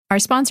Our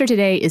sponsor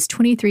today is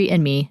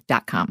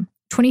 23andme.com.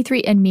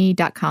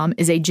 23andme.com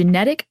is a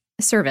genetic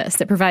service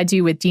that provides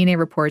you with DNA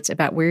reports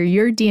about where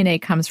your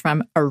DNA comes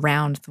from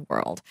around the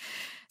world.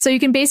 So you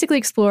can basically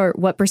explore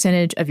what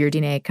percentage of your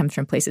DNA comes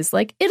from places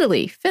like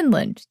Italy,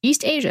 Finland,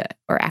 East Asia,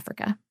 or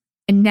Africa.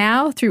 And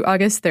now through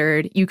August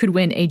 3rd, you could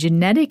win a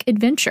genetic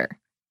adventure,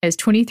 as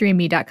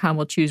 23andme.com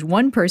will choose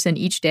one person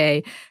each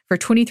day for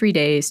 23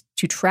 days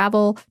to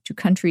travel to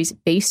countries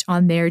based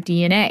on their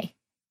DNA.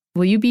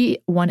 Will you be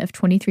one of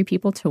 23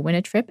 people to win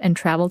a trip and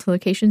travel to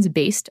locations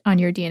based on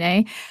your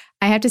DNA?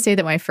 I have to say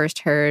that when I first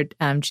heard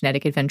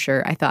genetic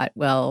adventure, I thought,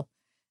 well,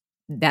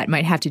 that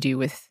might have to do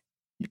with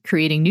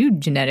creating new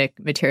genetic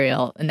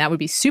material, and that would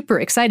be super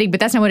exciting, but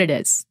that's not what it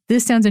is.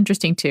 This sounds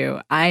interesting too.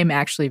 I'm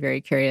actually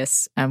very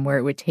curious where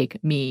it would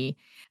take me.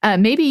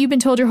 Maybe you've been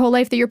told your whole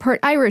life that you're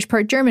part Irish,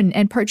 part German,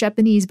 and part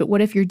Japanese, but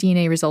what if your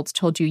DNA results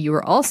told you you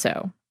were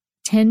also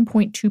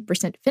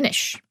 10.2%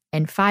 Finnish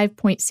and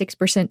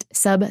 5.6%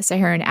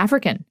 sub-Saharan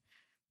African?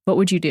 What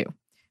would you do?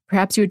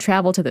 Perhaps you would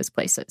travel to those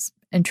places.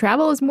 And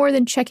travel is more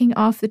than checking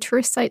off the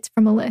tourist sites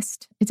from a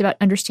list. It's about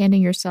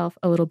understanding yourself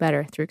a little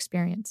better through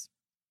experience.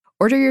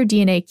 Order your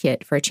DNA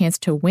kit for a chance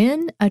to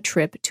win a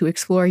trip to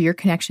explore your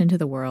connection to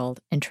the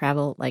world and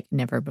travel like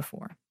never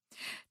before.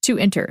 To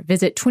enter,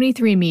 visit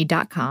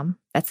 23andme.com.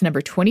 That's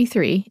number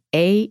 23,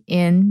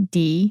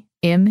 ANDME.com.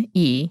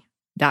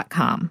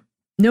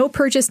 No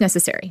purchase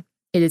necessary.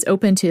 It is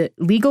open to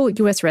legal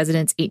U.S.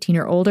 residents 18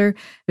 or older.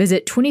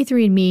 Visit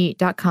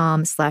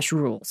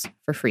 23andme.com/rules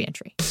for free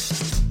entry.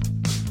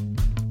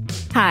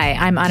 Hi,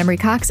 I'm Anna Marie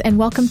Cox, and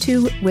welcome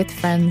to With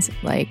Friends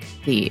Like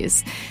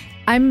These.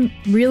 I'm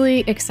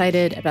really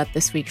excited about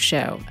this week's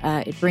show.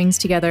 It brings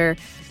together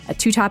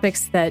two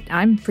topics that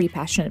I'm pretty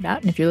passionate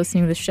about. And if you're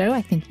listening to the show,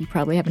 I think you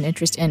probably have an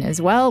interest in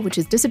as well, which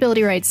is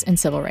disability rights and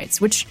civil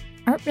rights, which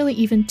aren't really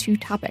even two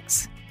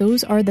topics.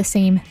 Those are the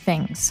same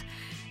things.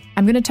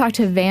 I'm going to talk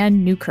to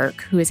Vann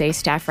Newkirk, who is a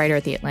staff writer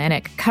at The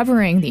Atlantic,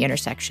 covering the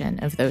intersection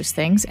of those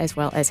things, as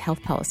well as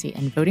health policy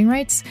and voting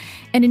rights,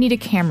 and Anita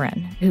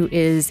Cameron, who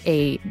is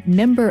a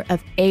member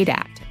of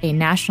ADAPT, a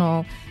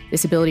national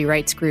disability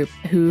rights group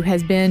who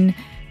has been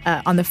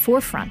on the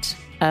forefront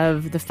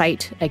of the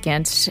fight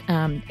against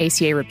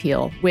ACA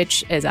repeal,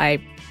 which, as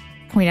I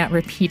point out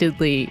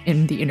repeatedly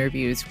in the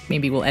interviews,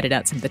 maybe we'll edit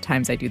out some of the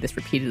times I do this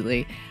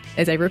repeatedly,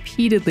 as I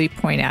repeatedly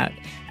point out,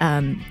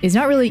 is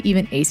not really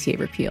even ACA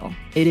repeal.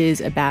 It is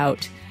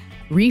about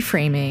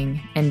reframing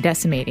and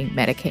decimating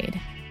Medicaid.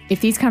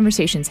 If these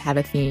conversations have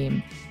a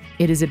theme,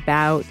 it is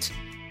about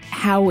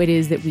how it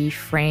is that we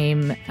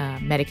frame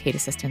Medicaid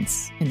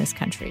assistance in this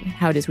country,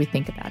 how it is we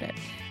think about it.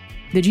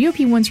 The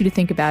GOP wants you to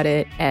think about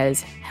it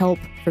as help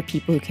for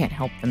people who can't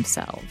help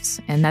themselves,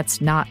 and that's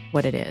not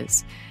what it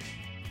is.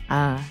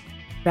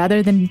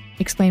 Rather than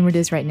explain what it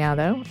is right now,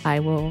 though,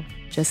 I will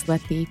just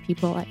let the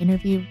people I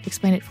interview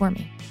explain it for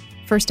me.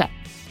 First up,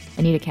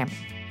 Anita Cameron.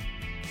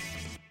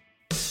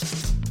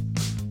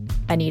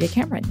 Anita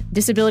Cameron,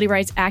 disability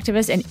rights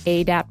activist and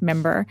ADAPT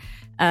member.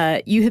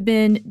 You have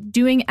been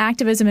doing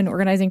activism and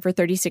organizing for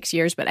 36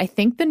 years, but I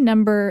think the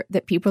number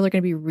that people are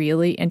going to be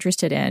really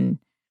interested in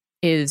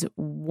is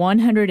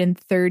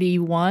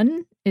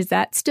 131. Is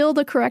that still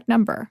the correct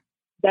number?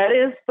 That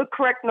is the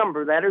correct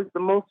number. That is the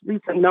most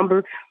recent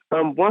number,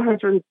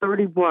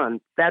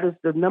 131. That is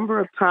the number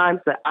of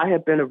times that I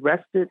have been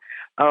arrested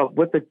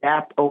with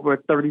ADAPT over a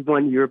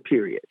 31-year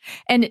period.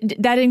 And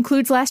that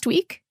includes last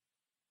week?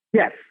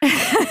 Yes.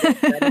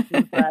 That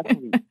includes last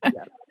week,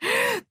 yes.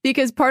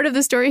 Because part of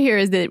the story here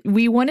is that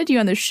we wanted you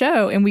on the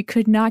show and we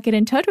could not get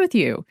in touch with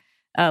you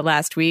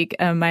last week.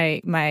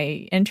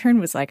 My intern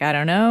was like, I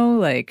don't know,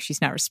 like she's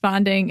not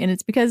responding. And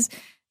it's because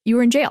you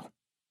were in jail.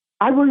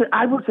 I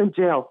was in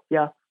jail,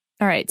 yeah.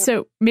 All right.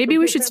 So maybe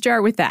we should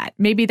start with that.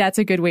 Maybe that's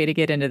a good way to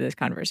get into this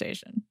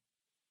conversation.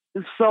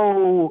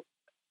 So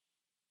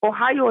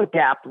Ohio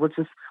ADAPT, which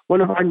is one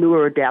of our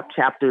newer ADAPT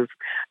chapters,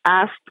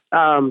 asked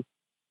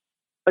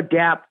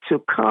ADAPT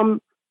to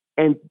come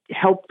and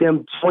help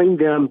them, join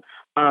them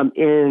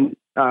in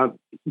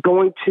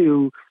going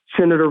to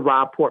Senator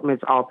Rob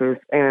Portman's office.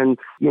 And,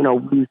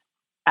 we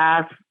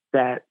asked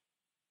that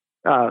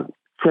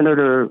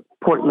Senator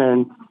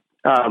Portman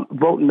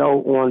vote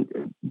no on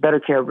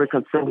Medicare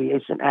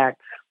Reconciliation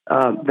Act,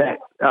 that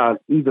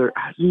either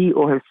he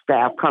or his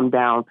staff come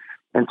down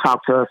and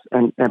talk to us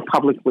and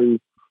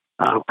publicly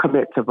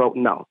commit to vote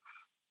no.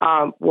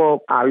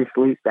 Well,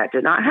 obviously that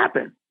did not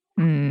happen.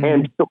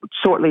 And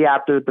shortly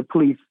after, the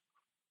police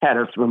had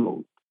us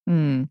removed.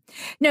 No,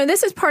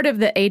 this is part of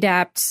the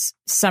ADAPT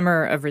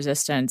Summer of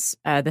Resistance,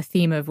 the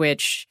theme of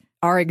which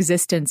our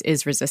existence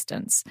is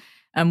resistance,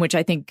 which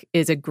I think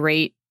is a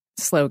great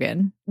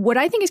slogan. What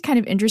I think is kind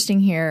of interesting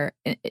here,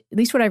 at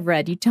least what I've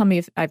read, you tell me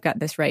if I've got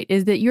this right,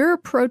 is that your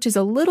approach is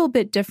a little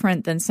bit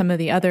different than some of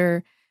the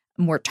other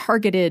more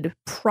targeted,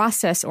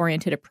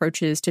 process-oriented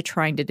approaches to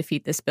trying to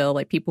defeat this bill,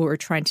 like people who are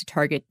trying to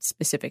target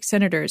specific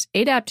senators.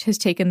 ADAPT has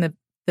taken the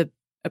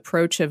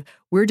approach of,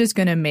 we're just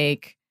going to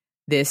make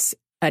this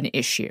an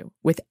issue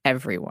with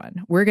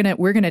everyone. We're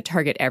going to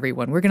target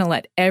everyone. We're going to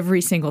let every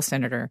single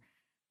senator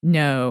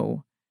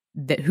know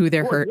who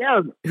they're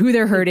who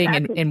they're hurting,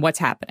 exactly. and what's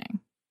happening.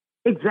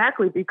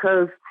 Exactly,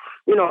 because,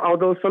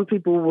 although some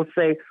people will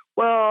say,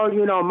 well,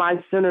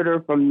 my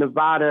senator from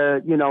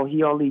Nevada,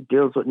 he only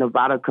deals with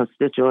Nevada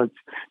constituents,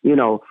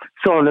 so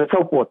on and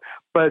so forth.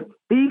 But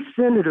these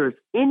senators,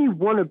 any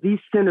one of these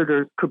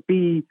senators could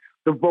be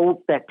the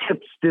vote that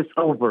tips this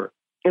over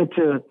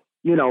into,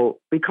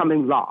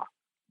 becoming law.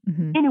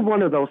 Mm-hmm. Any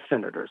one of those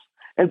senators.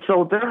 And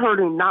so they're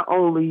hurting not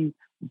only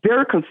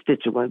their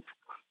constituents,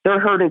 they're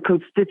hurting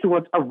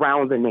constituents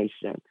around the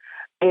nation.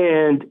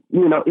 And,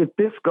 if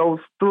this goes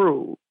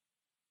through,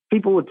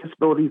 people with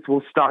disabilities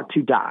will start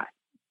to die.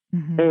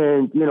 Mm-hmm.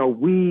 And,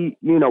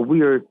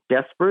 we are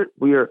desperate.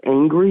 We are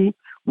angry.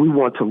 We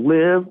want to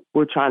live.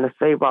 We're trying to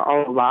save our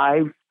own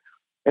lives.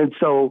 And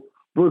so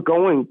we're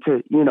going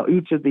to,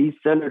 each of these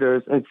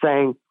senators and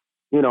saying,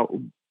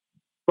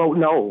 vote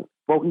no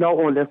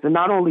on this. And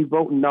not only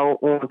vote no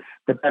on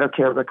the Better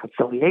Care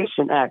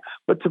Reconciliation Act,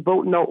 but to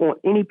vote no on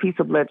any piece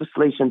of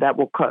legislation that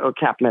will cut or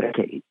cap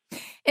Medicaid.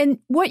 And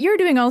what you're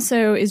doing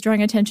also is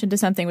drawing attention to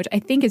something which I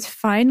think is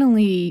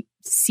finally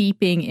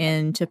seeping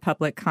into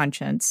public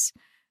conscience,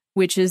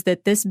 which is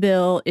that this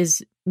bill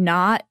is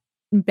not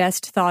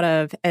best thought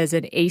of as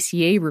an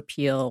ACA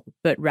repeal,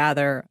 but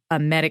rather a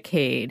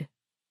Medicaid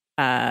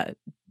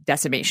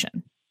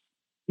decimation.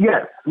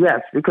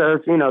 Yes, because,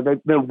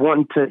 they've been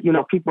wanting to,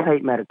 people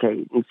hate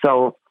Medicaid. And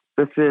so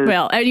this is...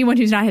 Well, anyone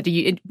who's not had to,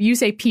 you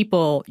say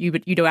people,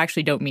 you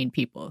actually don't mean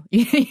people.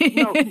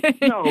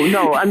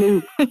 No. I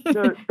mean,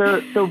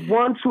 the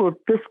ones who are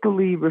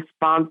fiscally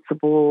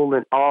responsible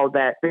and all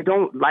that, they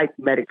don't like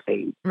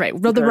Medicaid. Right.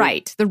 Well, the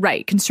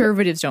right.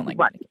 Conservatives don't like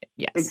Medicaid.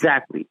 Yes.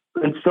 Exactly.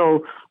 And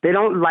so they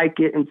don't like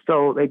it. And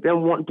so they've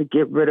been wanting to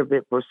get rid of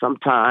it for some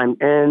time.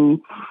 And,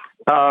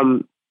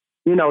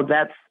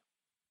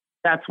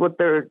 that's what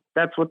they're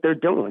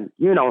doing,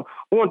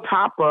 on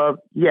top of,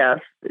 yes,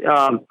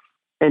 an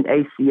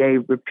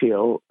ACA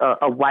repeal,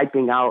 a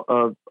wiping out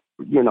of,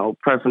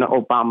 President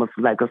Obama's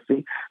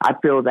legacy. I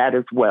feel that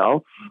as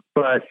well.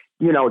 But,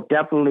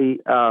 definitely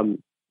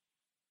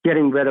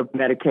getting rid of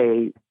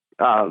Medicaid,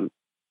 on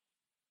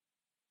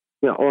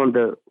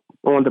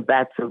the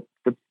backs of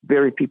the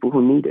very people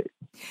who need it.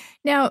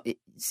 Now,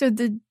 so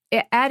the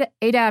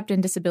ADAPT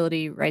and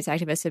disability rights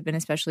activists have been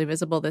especially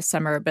visible this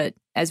summer. But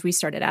as we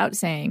started out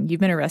saying, you've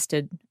been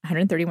arrested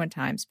 131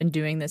 times, been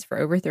doing this for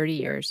over 30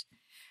 years.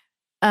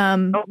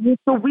 So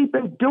we've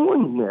been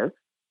doing this,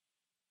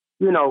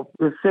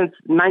 since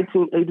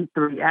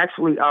 1983.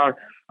 Actually, our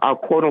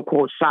quote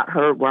unquote shot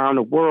heard around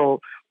the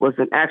world was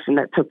an action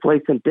that took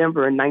place in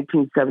Denver in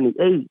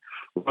 1978.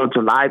 On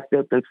July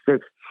 5th and 6th,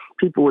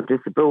 people with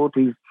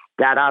disabilities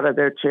got out of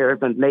their chairs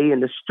and lay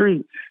in the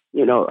street,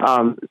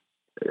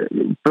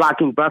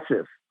 blocking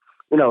buses,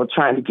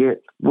 trying to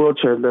get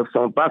wheelchair lifts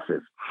on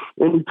buses.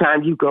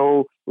 Anytime you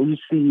go and you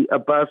see a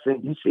bus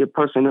and you see a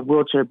person in a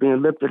wheelchair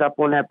being lifted up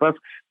on that bus,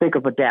 think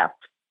of ADAPT,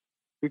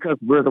 because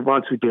we're the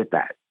ones who did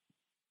that.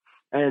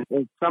 And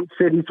some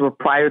cities were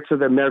prior to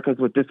the Americans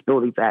with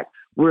Disabilities Act.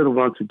 We're the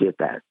ones who did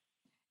that.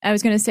 I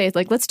was going to say,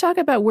 let's talk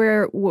about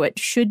what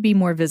should be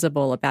more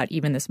visible about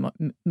even this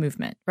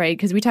movement, right?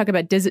 Because we talk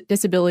about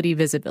disability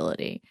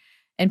visibility.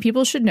 And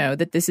people should know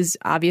that this is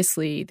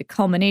obviously the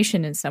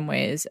culmination in some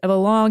ways of a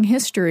long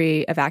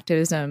history of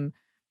activism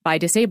by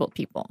disabled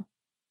people.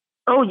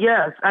 Oh,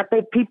 yes. I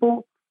think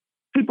people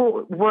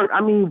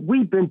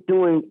we've been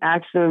doing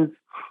actions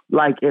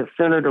like if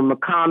Senator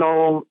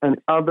McConnell and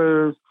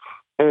others,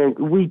 and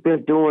we've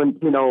been doing,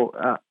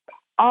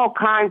 all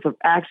kinds of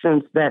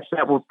actions that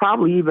were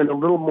probably even a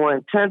little more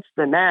intense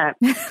than that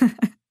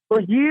for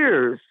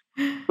years.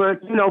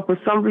 But, for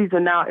some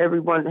reason now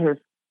everyone has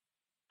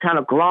kind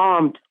of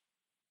glommed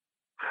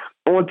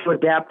onto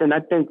ADAPT. And I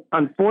think,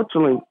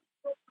 unfortunately,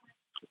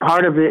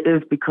 part of it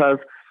is because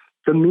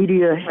the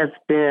media has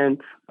been,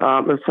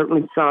 or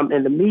certainly some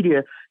in the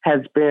media, has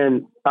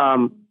been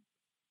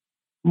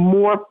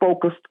more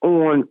focused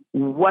on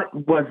what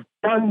was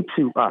done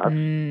to us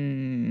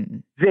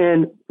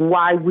than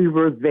why we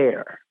were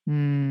there.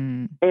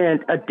 And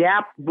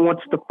ADAPT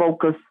wants to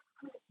focus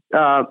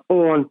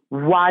on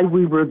why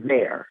we were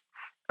there.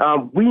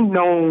 We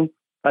know,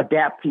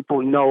 ADAPT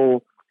people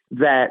know,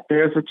 that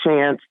there's a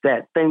chance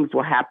that things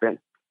will happen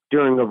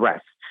during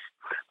arrests,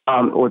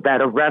 or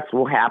that arrests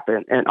will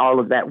happen and all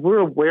of that. We're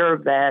aware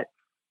of that.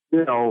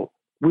 We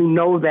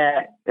know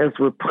that as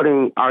we're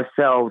putting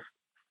ourselves,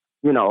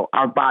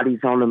 our bodies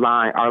on the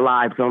line, our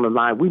lives on the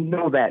line. We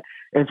know that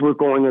as we're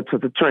going into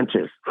the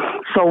trenches.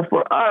 So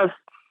for us,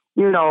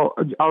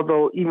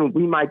 although even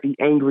we might be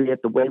angry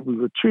at the way we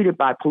were treated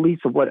by police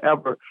or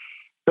whatever,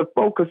 the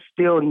focus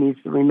still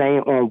needs to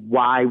remain on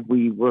why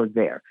we were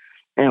there.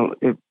 And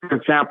for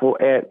example,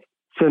 at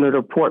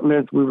Senator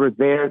Portman's, we were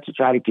there to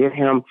try to get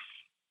him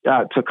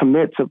to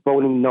commit to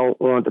voting no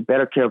on the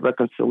Better Care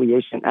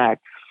Reconciliation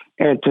Act,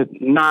 and to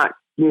not,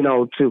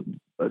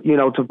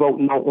 to vote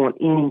no on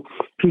any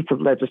piece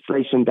of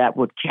legislation that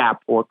would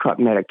cap or cut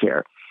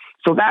Medicare.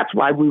 So that's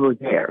why we were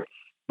there.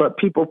 But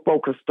people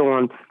focused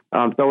on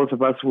those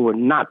of us who were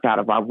knocked out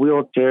of our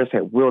wheelchairs,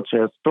 had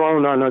wheelchairs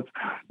thrown on us,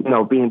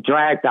 being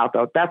dragged out.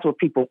 That's what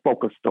people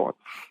focused on.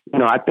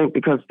 I think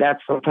because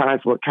that's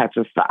sometimes what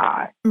catches the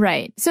eye.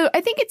 Right. So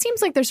I think it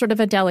seems like there's sort of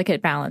a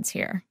delicate balance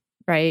here,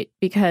 right?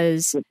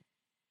 Because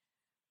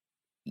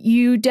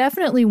you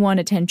definitely want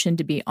attention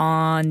to be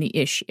on the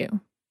issue,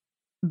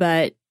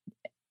 but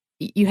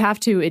you have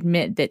to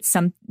admit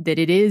that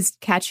it is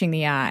catching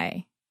the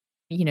eye,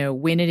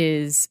 when it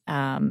is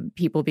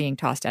people being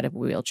tossed out of a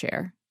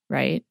wheelchair,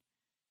 right?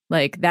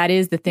 Like that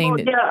is the thing.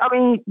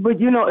 But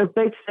if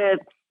they said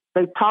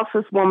they tossed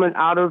this woman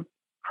out of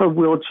her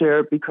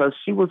wheelchair because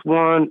she was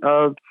one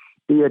of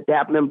the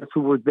ADAPT members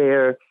who were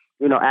there,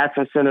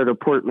 asking Senator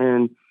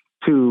Portman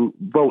to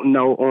vote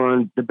no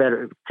on the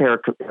Better Care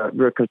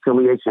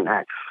Reconciliation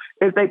Act.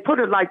 If they put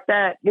it like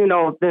that,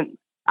 then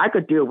I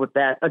could deal with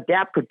that.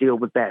 ADAPT could deal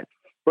with that.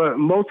 But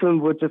most of them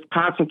were just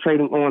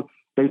concentrating on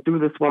they threw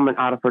this woman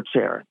out of her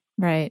chair.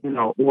 Right.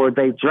 Or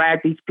they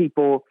dragged these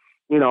people,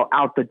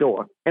 out the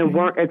door and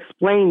weren't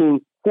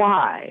explaining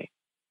why,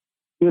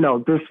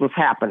 this was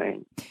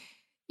happening.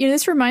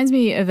 This reminds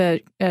me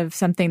of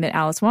something that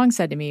Alice Wong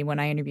said to me when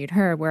I interviewed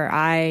her, where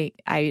I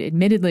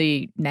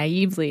admittedly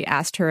naively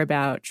asked her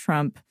about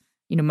Trump,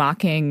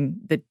 mocking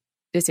the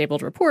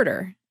disabled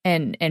reporter.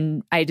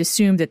 And I'd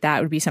assumed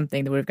that would be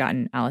something that would have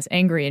gotten Alice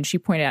angry. And she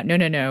pointed out,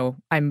 no,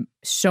 I'm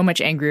so much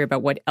angrier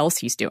about what else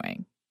he's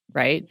doing.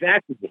 Right.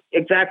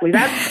 Exactly.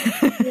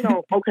 That's,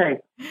 okay.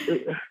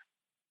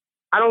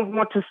 I don't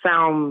want to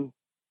sound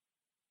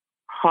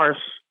harsh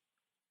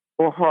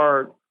or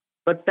hard,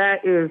 but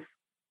that is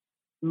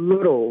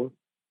little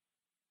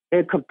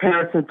in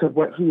comparison to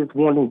what he is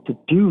wanting to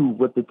do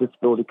with the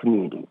disability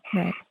community.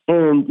 Right.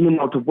 And,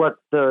 to what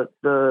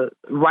the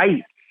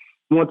right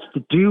wants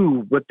to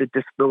do with the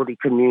disability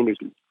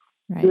community.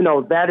 Right.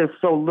 That is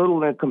so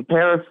little in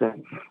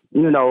comparison.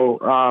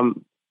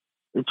 Trump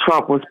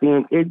was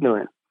being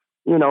ignorant.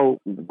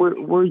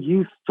 We're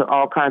used to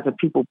all kinds of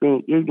people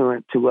being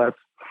ignorant to us.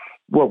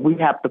 What we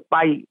have to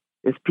fight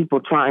is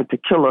people trying to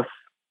kill us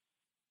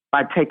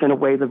by taking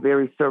away the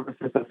very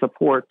services and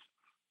supports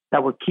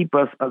that would keep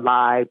us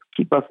alive,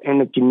 keep us in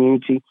the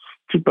community,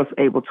 keep us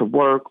able to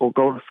work or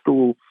go to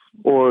school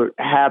or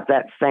have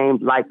that same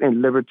life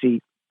and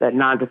liberty that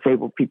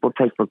non-disabled people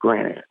take for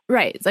granted.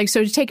 Right. Like,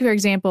 so to take, for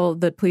example,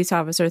 the police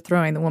officer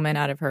throwing the woman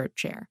out of her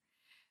chair.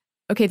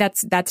 Okay,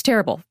 that's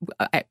terrible.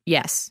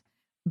 Yes.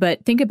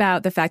 But think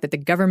about the fact that the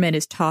government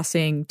is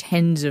tossing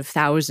tens of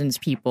thousands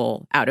of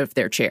people out of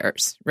their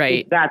chairs,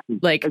 right?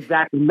 Exactly.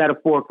 Exactly.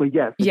 Metaphorically,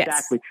 yes. Yes.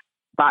 Exactly.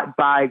 By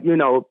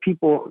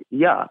people,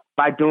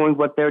 by doing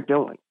what they're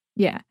doing.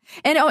 Yeah.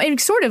 And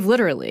sort of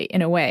literally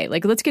in a way.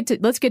 Like let's get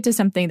to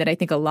something that I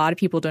think a lot of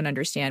people don't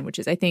understand, which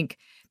is I think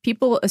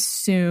people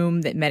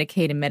assume that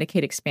Medicaid and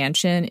Medicaid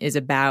expansion is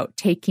about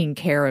taking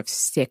care of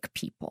sick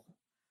people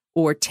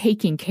or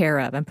taking care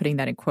of, I'm putting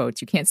that in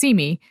quotes. You can't see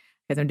me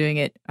because I'm doing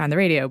it on the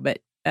radio, but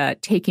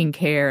taking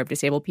care of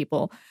disabled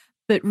people.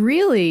 But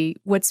really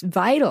what's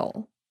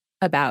vital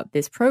about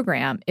this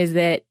program is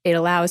that it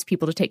allows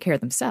people to take care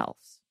of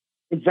themselves.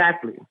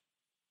 Exactly.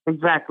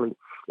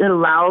 It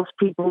allows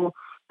people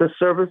the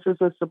services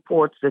and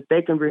supports that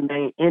they can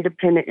remain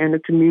independent in the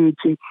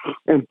community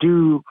and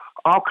do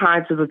all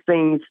kinds of the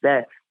things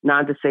that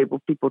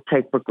non-disabled people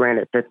take for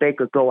granted, that they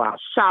could go out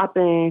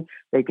shopping,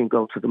 they can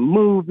go to the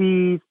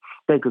movies,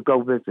 they could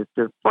go visit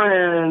their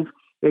friends,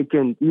 they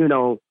can,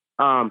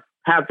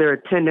 have their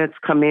attendants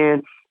come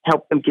in,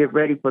 help them get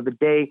ready for the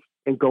day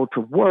and go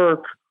to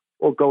work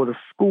or go to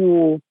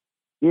school.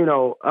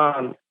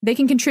 They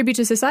can contribute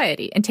to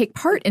society and take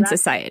part in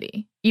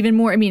society even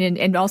more. I mean,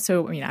 and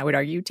also, I would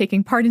argue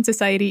taking part in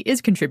society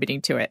is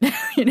contributing to it.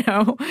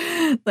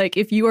 Like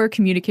if you are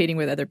communicating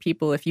with other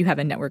people, if you have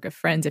a network of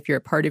friends, if you're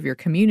a part of your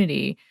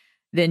community,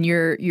 then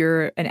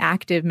you're an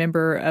active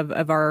member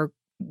of our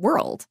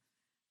world.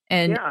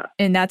 And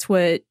that's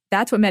what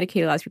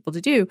Medicaid allows people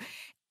to do.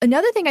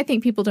 Another thing I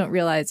think people don't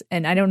realize,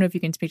 and I don't know if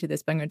you can speak to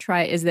this, but I'm going to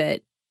try, is that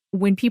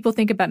when people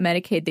think about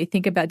Medicaid, they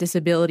think about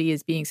disability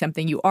as being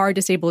something you are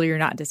disabled or you're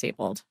not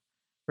disabled,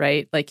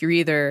 right? Like you're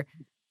either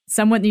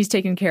someone needs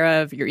taken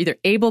care of, you're either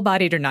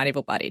able-bodied or not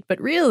able-bodied. But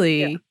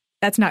really,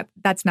 that's not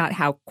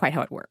quite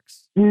how it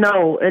works.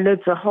 No, and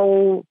it's a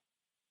whole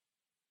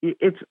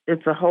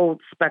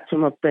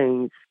spectrum of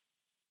things.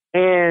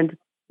 And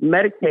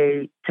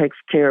Medicaid takes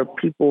care of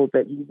people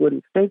that you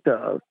wouldn't think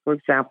of. For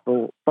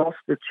example,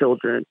 foster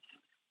children,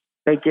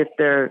 they get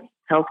their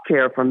health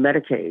care from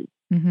Medicaid.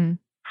 Mm-hmm.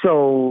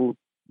 So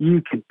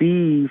you could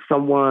be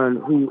someone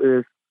who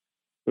is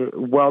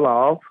well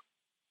off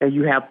and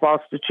you have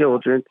foster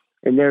children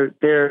and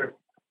their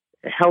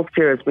health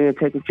care is being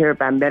taken care of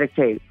by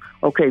Medicaid.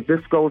 Okay, this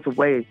goes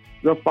away.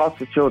 Your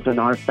foster children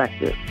are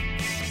affected.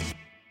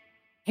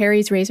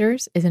 Harry's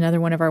Razors is another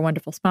one of our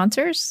wonderful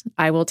sponsors.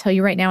 I will tell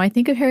you right now, I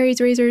think of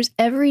Harry's Razors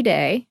every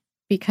day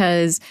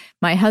because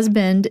my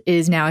husband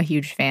is now a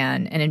huge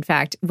fan. And in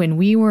fact, when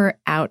we were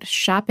out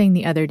shopping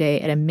the other day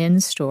at a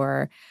men's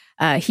store,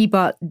 he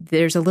bought,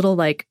 there's a little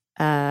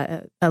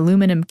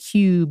aluminum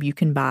cube you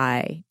can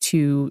buy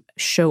to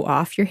show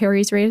off your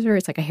Harry's razor.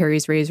 It's like a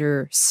Harry's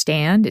razor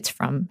stand. It's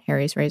from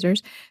Harry's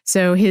Razors.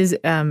 So his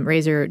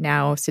razor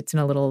now sits in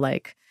a little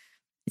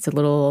it's a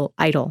little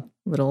idol,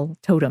 little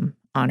totem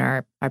on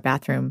our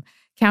bathroom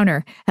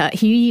counter.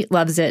 He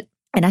loves it.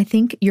 And I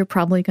think you're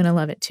probably going to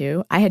love it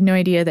too. I had no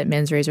idea that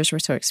men's razors were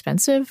so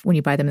expensive when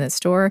you buy them in the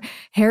store.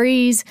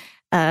 Harry's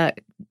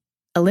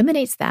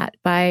eliminates that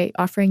by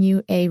offering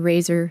you a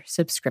razor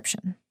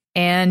subscription.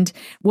 And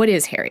what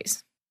is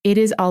Harry's? It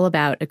is all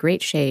about a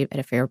great shave at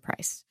a fair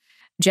price.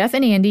 Jeff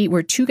and Andy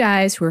were two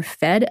guys who were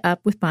fed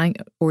up with buying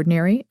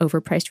ordinary,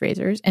 overpriced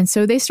razors, and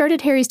so they started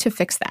Harry's to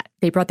fix that.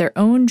 They brought their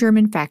own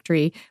German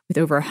factory with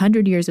over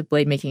 100 years of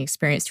blade-making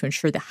experience to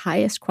ensure the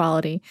highest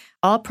quality.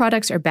 All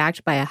products are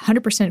backed by a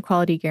 100%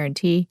 quality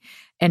guarantee,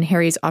 and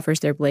Harry's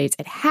offers their blades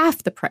at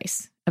half the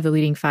price of the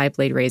leading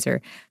 5-blade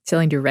razor,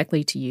 selling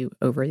directly to you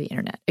over the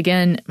internet.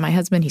 Again, my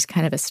husband, he's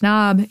kind of a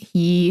snob.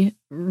 He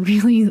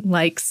really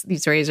likes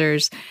these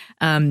razors.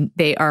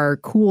 They are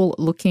cool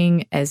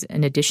looking as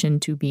an addition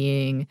to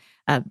being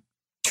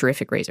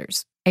terrific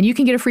razors. And you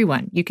can get a free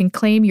one. You can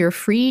claim your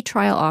free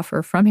trial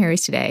offer from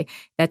Harry's today.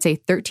 That's a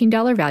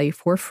 $13 value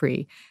for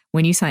free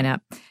when you sign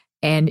up,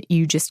 and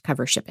you just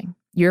cover shipping.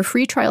 Your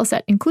free trial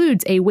set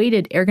includes a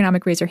weighted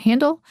ergonomic razor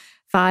handle,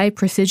 5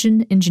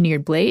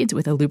 precision-engineered blades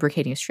with a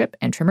lubricating strip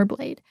and trimmer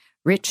blade,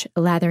 rich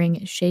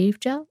lathering shave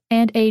gel,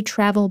 and a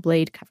travel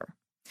blade cover.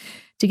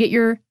 To get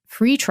your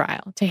free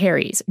trial to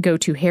Harry's, go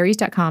to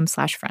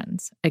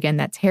harrys.com/friends. Again,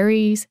 that's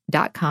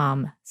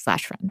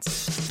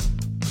harrys.com/friends.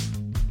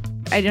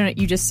 I don't know,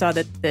 you just saw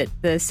that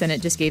the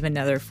Senate just gave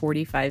another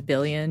 $45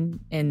 billion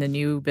in the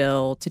new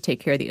bill to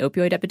take care of the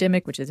opioid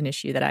epidemic, which is an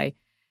issue that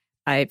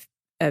I've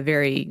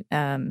very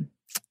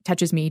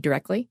touches me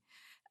directly.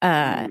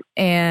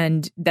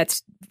 And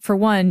that's, for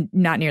one,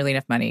 not nearly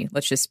enough money.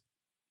 That's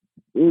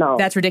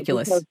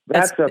ridiculous.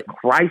 That's a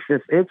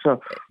crisis.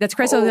 That's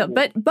crisis.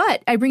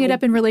 But I bring it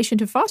up in relation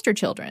to foster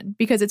children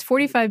because it's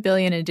 $45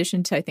 billion in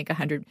addition to, I think,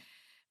 $100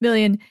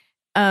 billion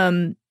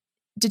to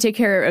take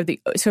care of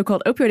the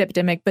so-called opioid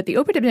epidemic. But the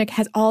opioid epidemic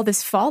has all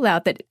this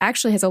fallout that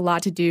actually has a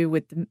lot to do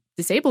with the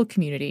disabled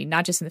community,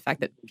 not just in the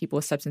fact that people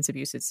with substance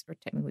abuse are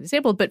technically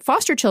disabled, but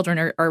foster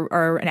children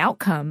are an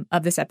outcome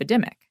of this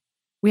epidemic.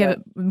 We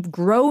have a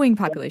growing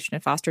population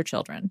of foster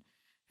children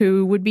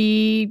who would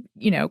be,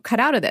 cut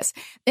out of this.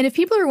 And if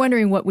people are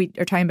wondering what we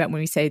are talking about when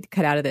we say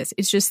cut out of this,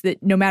 it's just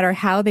that no matter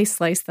how they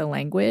slice the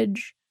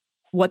language,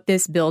 what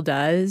this bill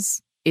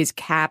does is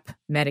cap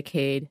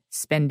Medicaid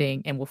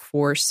spending and will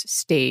force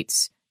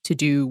states to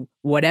do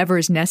whatever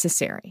is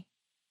necessary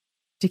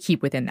to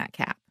keep within that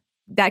cap.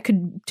 That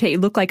could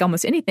look like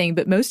almost anything,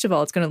 but most of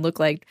all, it's going to look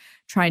like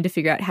trying to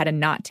figure out how to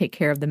not take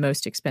care of the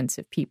most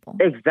expensive people.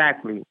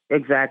 Exactly.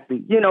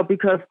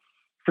 Because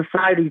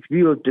society's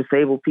view of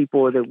disabled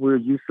people is that we're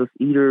useless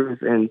eaters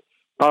and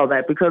all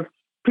that, because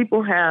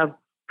people have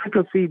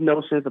preconceived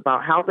notions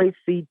about how they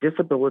see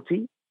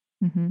disability,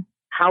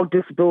 how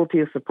disability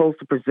is supposed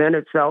to present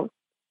itself,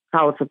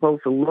 how it's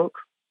supposed to look,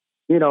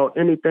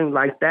 anything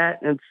like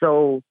that. And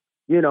so,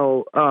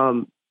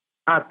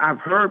 I've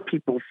heard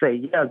people say,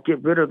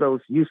 get rid of those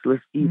useless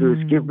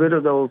eaters, get rid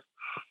of those,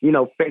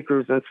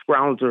 fakers and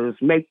scroungers,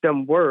 make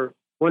them work.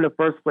 Well, in the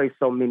first place,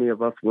 so many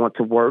of us want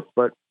to work,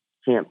 but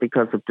can't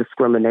because of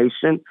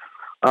discrimination.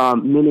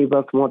 Many of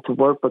us want to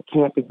work, but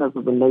can't because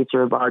of the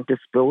nature of our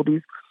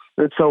disabilities.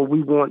 And so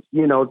we want,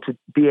 to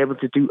be able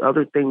to do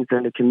other things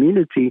in the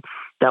community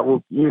that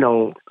will,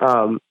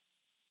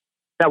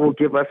 that will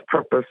give us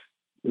purpose.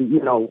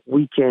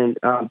 We can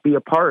be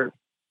a part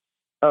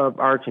of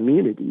our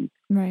community.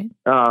 Right.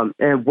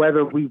 And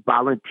whether we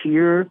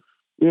volunteer,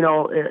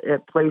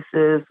 at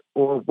places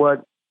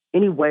or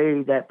any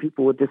way that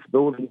people with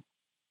disabilities,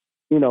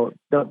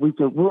 that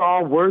we're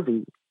all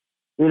worthy.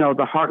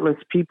 The heartless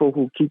people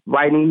who keep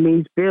writing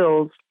these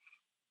bills,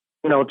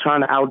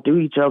 trying to outdo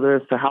each other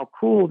as to how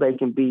cool they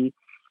can be,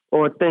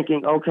 or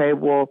thinking, okay,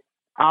 well,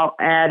 I'll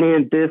add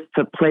in this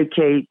to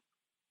placate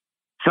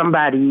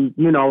somebody,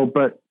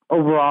 but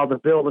overall the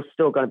bill is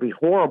still going to be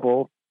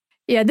horrible.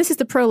 Yeah, this is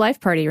the pro-life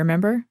party,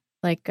 remember?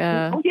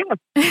 Oh, yeah.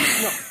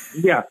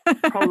 Yeah,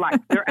 pro-life.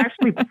 They're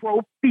actually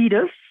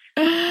pro-fetus,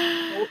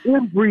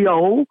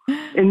 pro-embryo,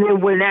 and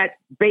then when that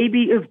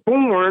baby is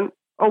born,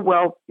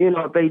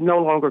 they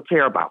no longer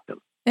care about them.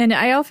 And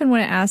I often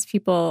want to ask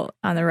people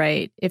on the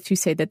right, if you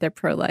say that they're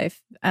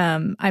pro-life,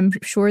 I'm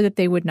sure that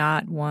they would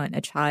not want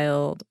a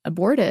child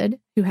aborted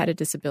who had a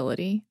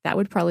disability. That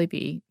would probably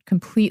be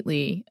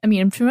completely,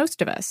 for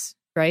most of us,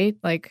 right?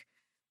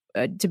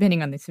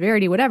 Depending on the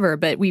severity, whatever,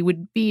 but we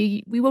would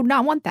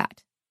not want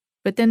that.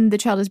 But then the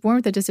child is born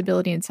with a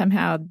disability and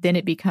somehow then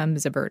it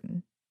becomes a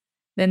burden.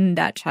 Then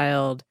that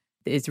child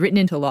is written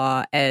into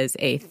law as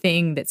a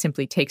thing that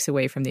simply takes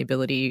away from the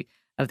ability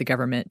of the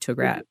government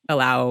to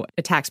allow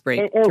a tax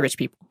break to rich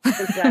people.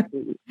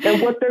 Exactly.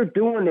 And what they're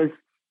doing is,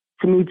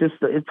 to me,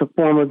 it's a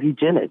form of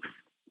eugenics.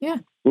 Yeah.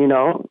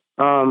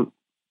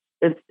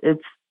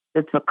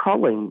 It's a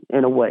culling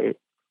in a way.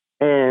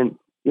 And,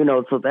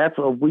 so that's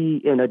what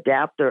we, an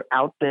adapter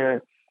out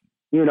there,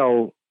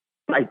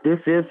 like this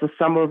is the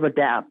summer of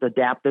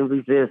adapt and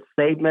resist,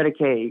 save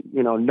Medicaid,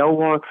 no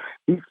more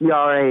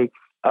BCRA,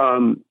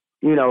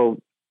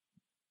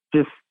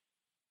 just,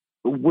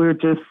 we're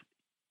just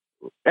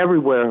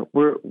everywhere.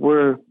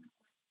 We're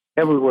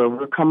everywhere.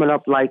 We're coming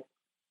up like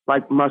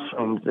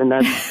mushrooms, and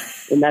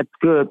that's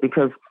good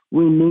because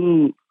we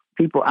need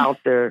people out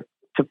there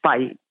to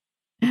fight,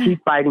 to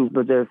keep fighting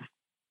for this.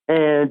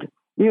 And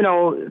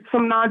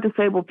some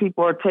non-disabled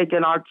people are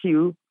taking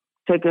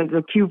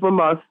the cue from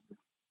us.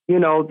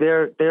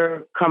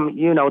 They're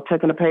coming,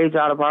 taking a page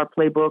out of our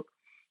playbook,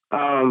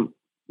 or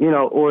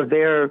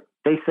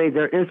they say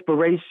their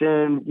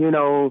inspiration,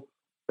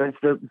 it's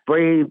the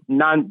brave,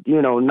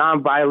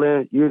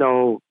 non-violent,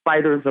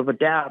 fighters of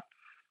ADAPT.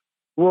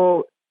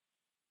 Well,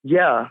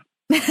 yeah,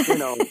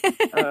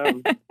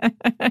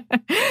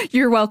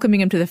 you're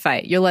welcoming him to the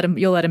fight. You'll let him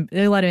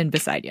in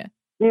beside you.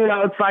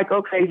 It's like,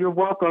 okay, you're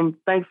welcome.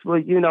 Thanks for,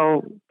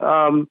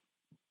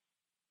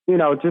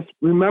 just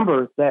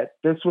remember that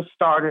this was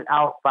started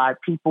out by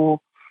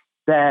people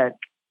that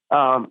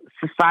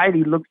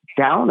society looks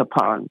down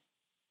upon.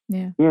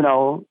 Yeah.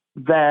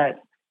 That,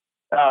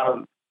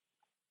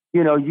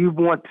 you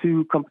want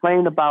to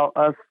complain about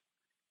us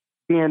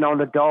being on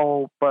the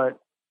dole, but,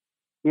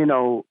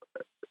 won't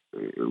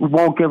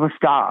give us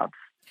jobs.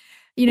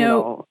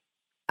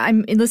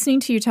 I'm listening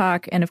to you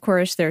talk, and of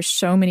course, there's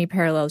so many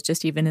parallels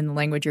just even in the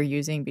language you're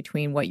using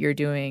between what you're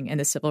doing and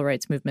the civil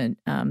rights movement,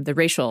 the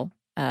racial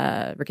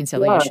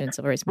reconciliation,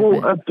 civil rights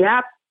movement. Well,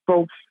 ADAPT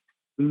folks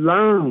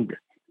learned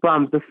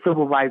from the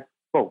civil rights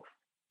folks.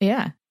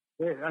 Yeah.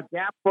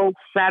 ADAPT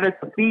folks sat at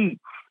the feet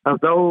of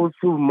those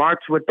who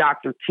marched with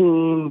Dr.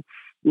 King,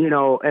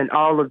 and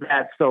all of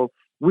that. So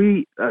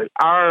we,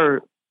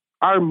 our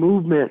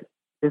movement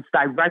is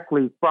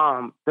directly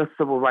from the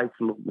civil rights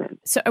movement.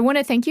 So I want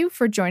to thank you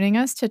for joining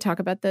us to talk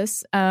about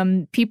this.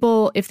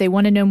 People, if they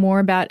want to know more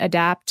about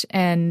ADAPT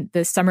and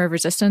the Summer of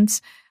Resistance,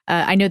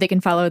 I know they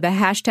can follow the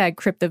hashtag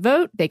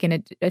 #CrypTheVote. They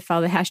can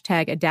follow the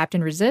hashtag ADAPT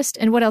and Resist.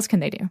 And what else can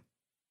they do?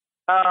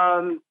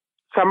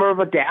 Summer of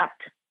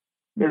ADAPT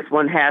is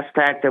one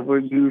hashtag that we're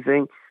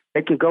using.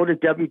 They can go to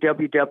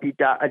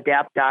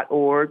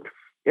www.adapt.org.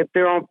 If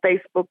they're on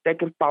Facebook, they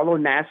can follow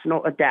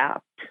National ADAPT.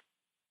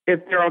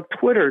 If they're on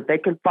Twitter, they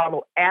can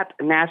follow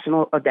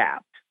 @National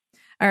ADAPT.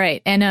 All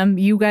right. And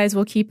you guys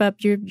will keep up.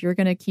 You're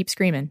going to keep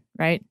screaming,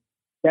 right?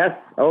 Yes.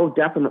 Oh,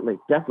 definitely.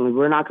 Definitely.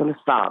 We're not going to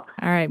stop.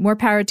 All right. More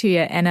power to you.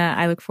 And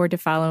I look forward to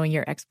following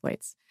your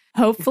exploits.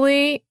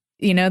 Hopefully,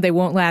 they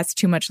won't last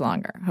too much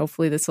longer.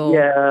 Hopefully this will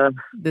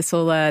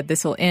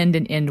end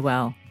and end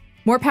well.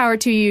 More power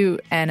to you,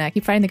 and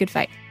keep fighting the good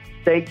fight.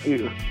 Thank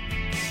you.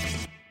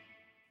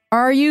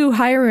 Are you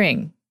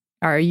hiring?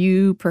 Are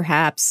you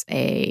perhaps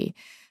a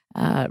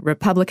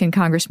Republican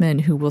congressman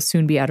who will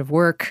soon be out of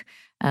work,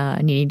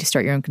 needing to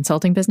start your own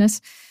consulting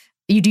business?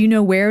 Do you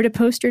know where to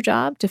post your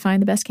job to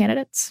find the best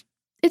candidates?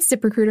 It's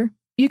ZipRecruiter.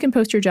 You can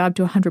post your job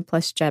to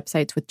 100+ job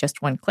sites with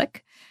just one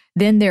click.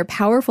 Then their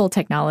powerful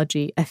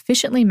technology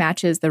efficiently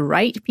matches the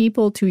right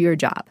people to your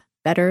job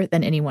better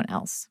than anyone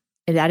else.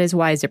 And that is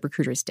why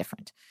ZipRecruiter is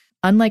different.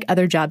 Unlike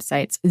other job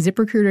sites,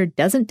 ZipRecruiter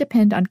doesn't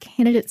depend on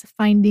candidates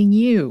finding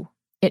you.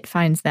 It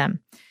finds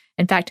them.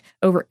 In fact,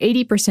 over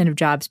 80% of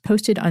jobs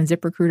posted on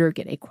ZipRecruiter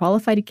get a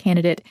qualified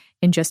candidate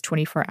in just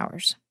 24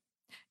 hours.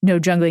 No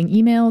jungling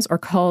emails or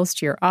calls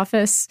to your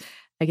office.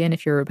 Again,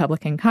 if you're a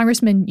Republican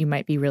congressman, you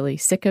might be really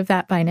sick of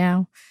that by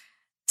now.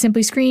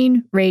 Simply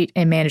screen, rate,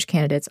 and manage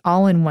candidates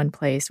all in one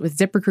place with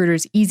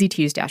ZipRecruiter's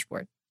easy-to-use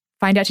dashboard.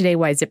 Find out today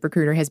why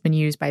ZipRecruiter has been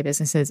used by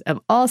businesses of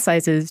all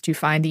sizes to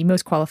find the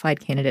most qualified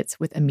candidates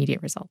with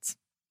immediate results.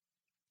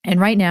 And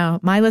right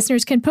now, my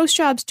listeners can post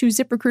jobs to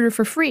ZipRecruiter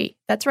for free.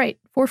 That's right,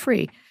 for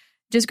free.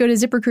 Just go to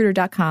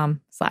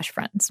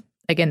ZipRecruiter.com/friends.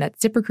 Again,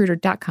 that's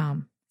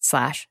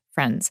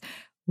ZipRecruiter.com/friends.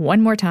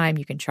 One more time,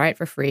 you can try it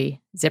for free.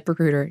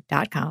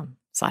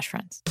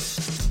 ZipRecruiter.com/friends.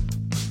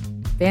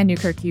 Vann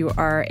Newkirk, you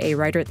are a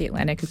writer at The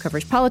Atlantic who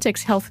covers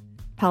politics, health,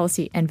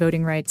 policy, and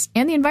voting rights,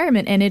 and the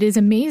environment. And it is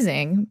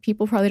amazing.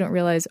 People probably don't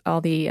realize all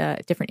the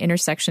different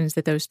intersections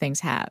that those things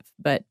have,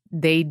 but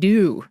they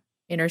do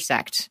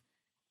intersect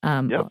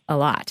a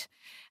lot.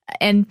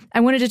 And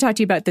I wanted to talk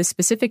to you about this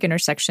specific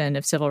intersection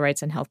of civil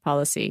rights and health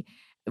policy.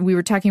 We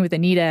were talking with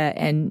Anita,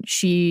 and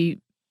she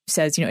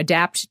says,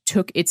 ADAPT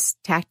took its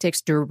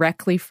tactics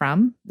directly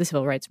from the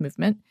civil rights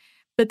movement.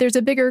 But there's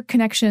a bigger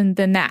connection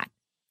than that,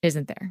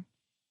 isn't there?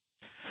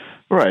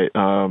 Right.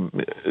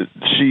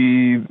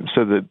 She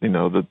said that,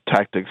 the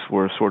tactics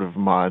were sort of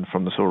mined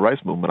from the civil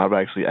rights movement. I would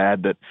actually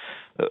add that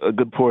a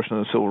good portion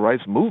of the civil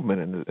rights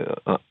movement and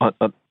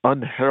an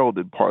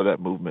unheralded part of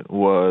that movement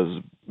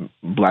was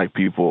Black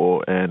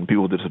people and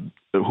people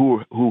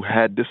who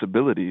had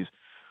disabilities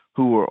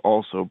who were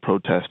also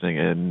protesting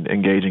and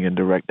engaging in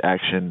direct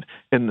action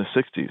in the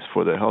 60s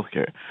for their health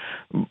care.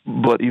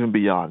 But even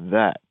beyond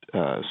that,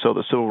 so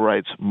the civil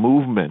rights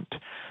movement,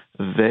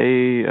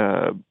 they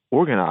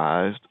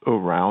organized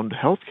around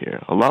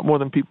healthcare, a lot more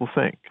than people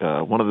think.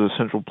 One of the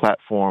central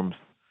platforms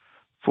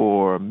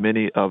for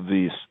many of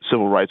these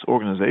civil rights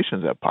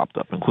organizations that popped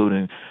up,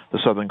 including the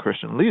Southern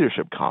Christian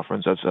Leadership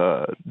Conference. That's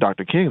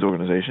Dr. King's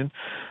organization.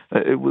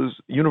 It was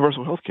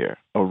universal health care,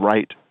 a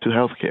right to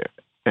health care.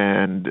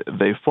 And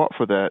they fought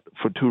for that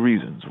for two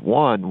reasons.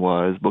 One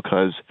was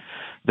because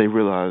they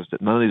realized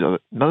that none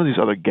of these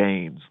other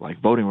gains,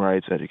 like voting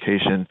rights,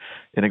 education,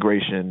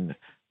 integration,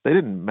 they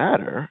didn't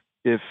matter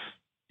if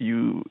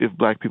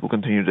Black people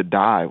continued to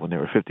die when they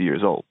were 50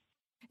 years old.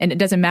 And it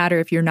doesn't matter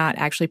if you're not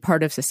actually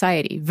part of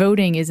society.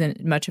 Voting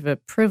isn't much of a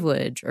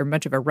privilege or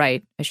much of a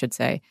right, I should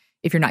say,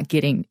 if you're not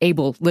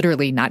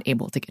literally not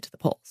able to get to the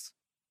polls.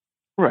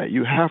 Right.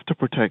 You have to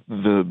protect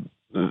the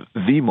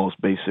most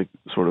basic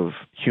sort of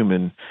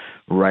human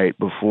right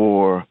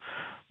before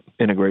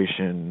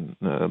integration,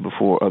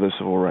 before other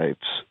civil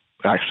rights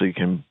actually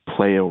can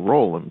play a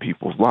role in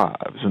people's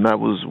lives. And that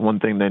was one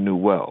thing they knew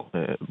well.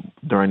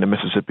 During the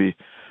Mississippi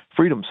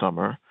Freedom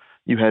Summer,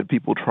 you had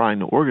people trying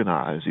to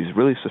organize these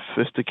really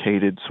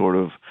sophisticated sort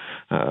of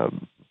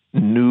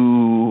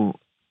new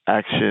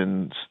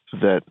actions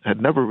that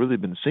had never really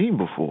been seen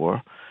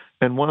before.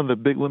 And one of the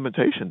big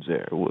limitations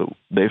there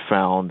they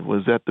found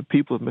was that the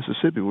people of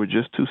Mississippi were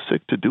just too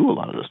sick to do a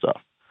lot of the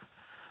stuff.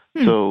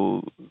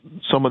 So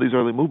some of these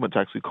early movements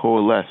actually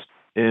coalesced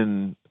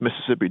in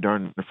Mississippi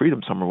during the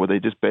Freedom Summer, where they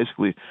just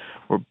basically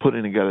were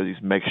putting together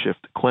these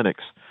makeshift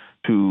clinics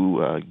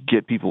to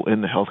get people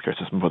in the healthcare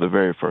system for the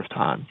very first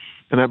time.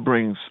 And that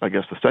brings, I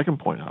guess, the second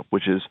point up,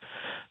 which is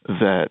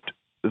that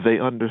they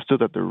understood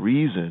that the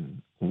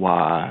reason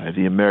why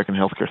the American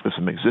healthcare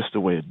system exists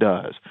the way it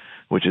does,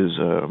 which is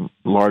a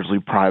largely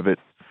private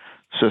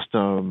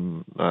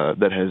system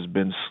that has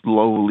been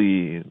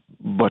slowly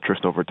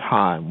buttressed over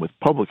time with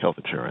public health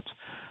insurance,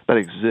 that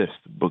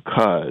exists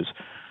because,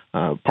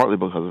 partly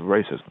because of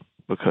racism,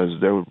 because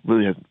there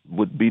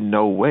would be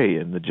no way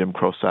in the Jim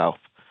Crow South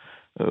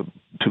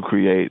to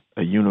create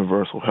a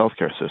universal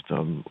healthcare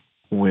system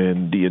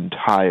when the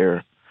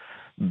entire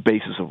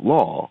basis of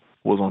law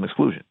was on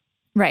exclusion.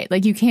 Right.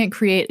 Like you can't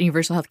create a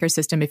universal healthcare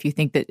system if you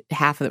think that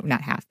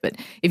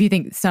if you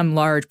think some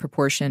large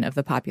proportion of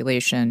the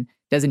population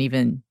isn't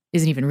even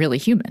really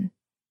human,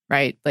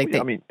 right? Like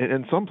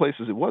in some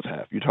places it was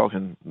half. You're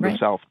talking the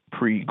South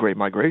pre-Great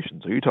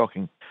Migration. So you're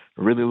talking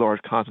really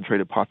large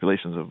concentrated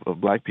populations of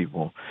Black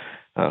people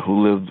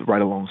who lived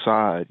right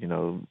alongside,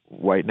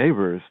 white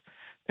neighbors.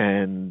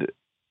 And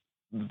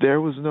there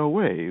was no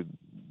way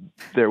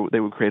they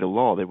would create a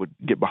law. They would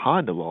get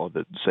behind a law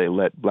that say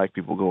let Black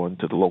people go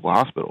into the local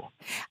hospital.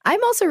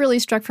 I'm also really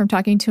struck from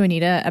talking to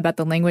Anita about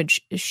the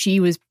language she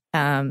was,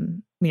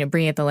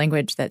 bringing up the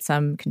language that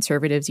some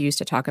conservatives use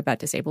to talk about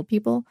disabled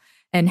people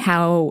and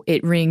how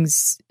it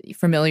rings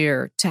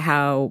familiar to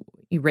how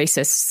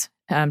racists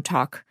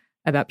talk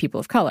about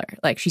people of color.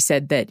 Like she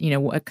said that,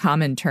 a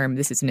common term,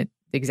 this isn't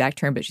the exact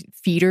term, but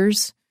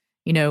feeders,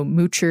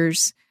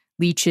 moochers,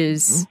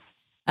 leeches,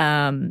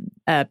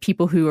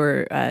 people who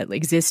are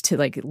exist to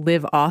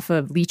live off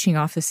of leeching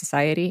off the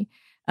society.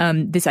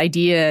 This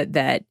idea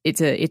that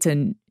it's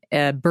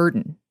a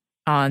burden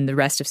on the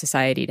rest of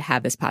society to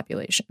have this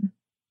population.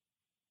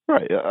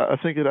 Right. I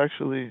think it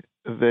actually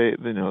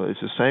it's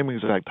the same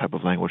exact type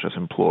of language that's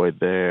employed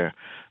there.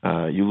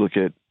 You look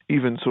at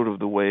even sort of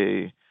the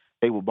way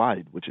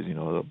able-bodied, which is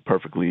a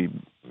perfectly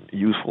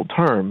useful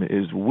term,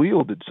 is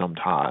wielded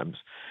sometimes.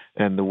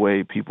 And the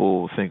way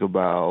people think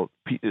about,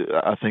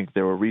 I think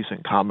there were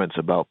recent comments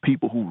about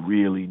people who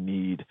really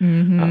need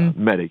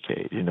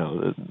Medicaid.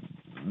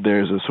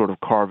 There's a sort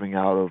of carving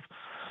out of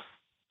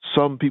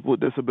some people with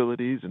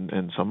disabilities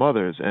and some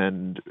others.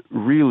 And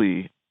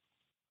really,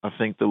 I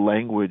think the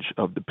language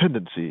of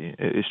dependency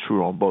is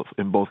true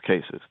in both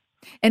cases.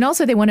 And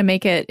also they want to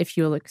make it, if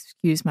you'll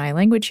excuse my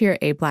language here,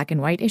 a black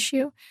and white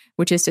issue,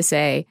 which is to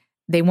say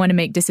they want to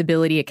make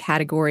disability a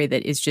category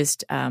that is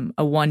just a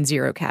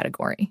 1-0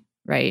 category.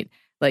 Right?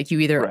 Like you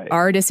either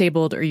are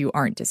disabled or you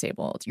aren't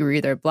disabled. You're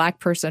either a Black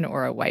person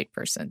or a white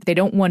person. They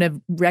don't want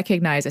to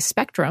recognize a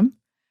spectrum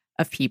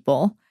of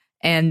people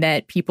and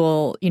that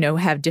people,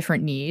 have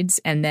different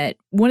needs. And that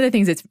one of the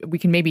things we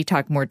can maybe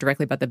talk more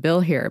directly about the bill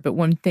here, but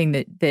one thing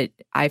that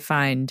I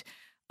find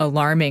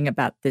alarming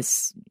about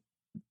this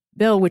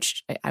bill,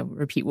 which I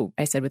repeat what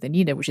I said with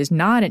Anita, which is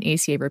not an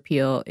ACA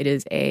repeal. It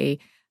is a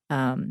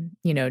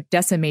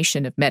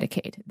decimation of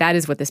Medicaid. That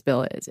is what this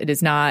bill is. It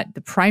is not the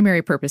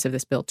primary purpose of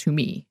this bill to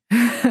me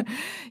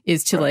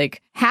is to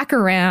hack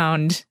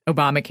around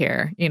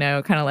Obamacare,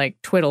 kind of like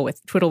twiddle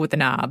with the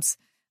knobs,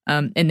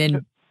 and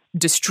then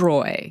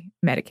destroy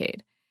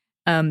Medicaid.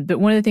 But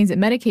one of the things that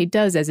Medicaid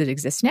does as it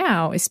exists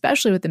now,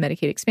 especially with the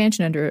Medicaid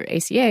expansion under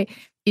ACA,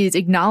 is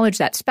acknowledge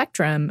that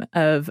spectrum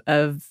of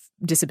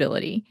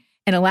disability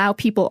and allow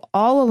people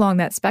all along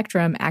that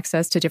spectrum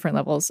access to different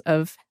levels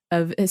of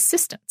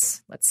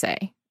assistance, let's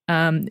say,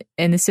 and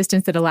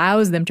assistance that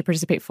allows them to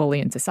participate fully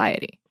in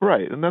society.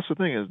 Right. And that's the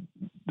thing is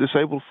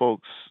disabled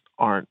folks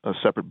aren't a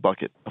separate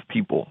bucket of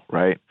people,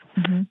 right?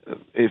 Mm-hmm.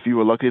 If you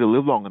were lucky to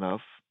live long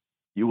enough,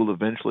 you will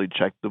eventually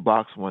check the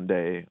box one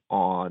day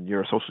on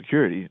your Social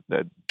Security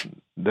that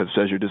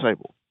says you're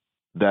disabled.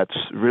 That's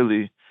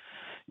really,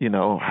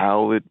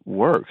 how it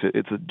works.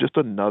 It's just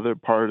another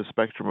part of the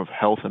spectrum of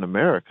health in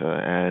America.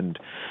 And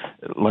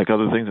like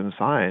other things in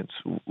science,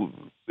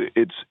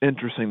 it's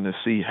interesting to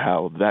see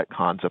how that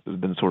concept has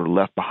been sort of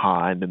left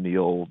behind in the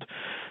old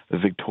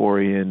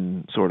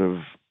Victorian sort of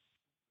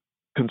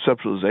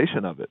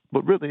conceptualization of it.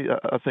 But really,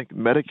 I think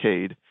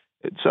Medicaid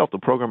itself, the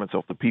program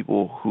itself, the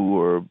people who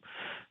are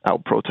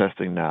out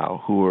protesting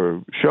now, who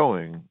are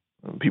showing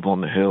people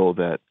on the Hill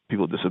that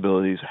people with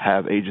disabilities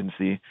have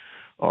agency,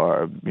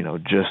 are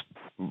just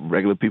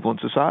regular people in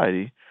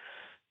society.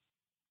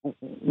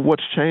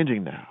 What's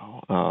changing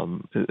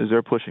now is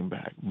they're pushing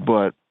back,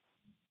 but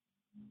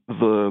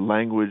the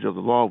language of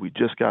the law, we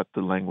just got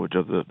the language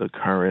of the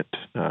current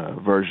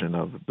version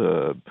of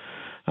the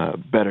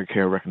Better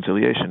Care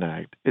Reconciliation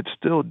Act. It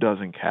still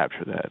doesn't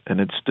capture that, and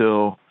it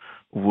still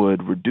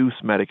would reduce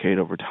Medicaid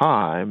over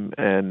time.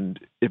 And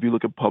if you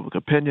look at public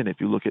opinion,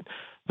 if you look at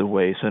the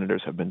way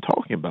senators have been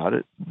talking about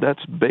it,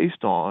 that's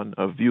based on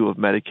a view of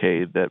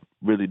Medicaid that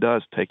really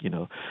does take,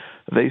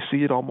 they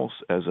see it almost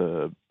as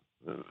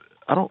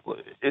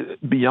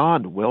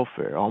beyond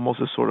welfare,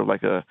 almost as sort of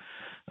like a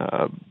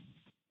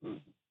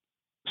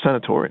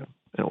sanatorium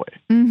in a way.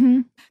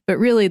 Mm-hmm. But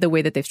really, the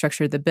way that they've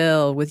structured the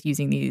bill with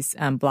using these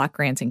block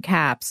grants and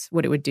caps,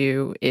 what it would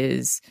do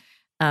is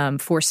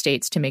force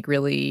states to make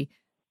really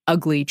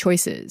ugly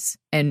choices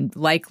and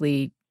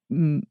likely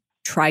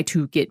try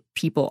to get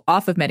people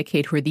off of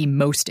Medicaid who are the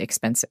most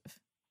expensive,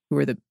 who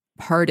are the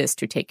hardest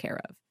to take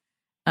care of,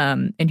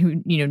 and who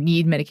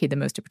need Medicaid the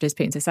most to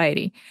participate in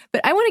society.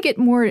 But I want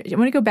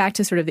to go back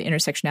to sort of the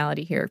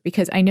intersectionality here,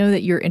 because I know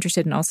that you're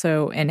interested in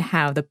also in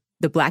how the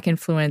Black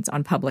influence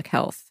on public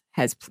health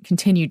has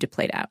continued to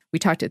play out. We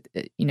talked at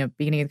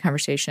beginning of the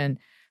conversation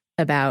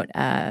about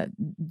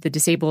the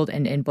disabled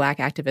and Black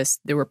activists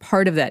that were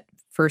part of that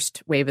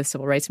first wave of the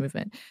civil rights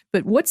movement.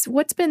 But what's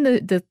been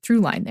the through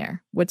line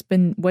there? What's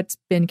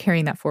been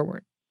carrying that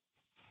forward?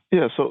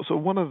 Yeah, so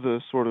one of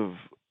the sort of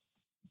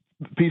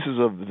pieces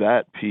of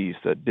that piece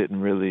that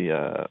didn't really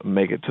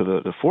make it to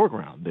the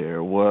foreground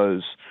there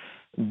was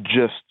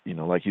just,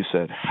 like you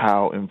said,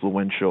 how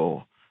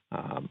influential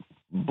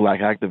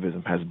Black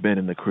activism has been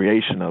in the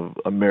creation of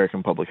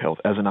American public health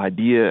as an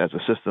idea, as a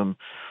system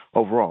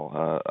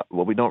overall.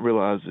 What we don't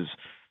realize is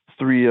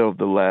 3 of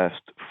the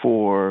last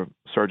 4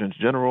 surgeons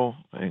general,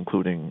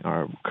 including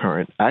our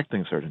current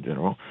acting surgeon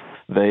general,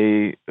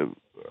 they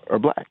are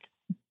Black.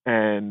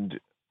 And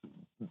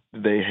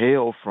they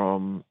hail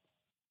from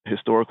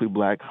historically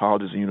Black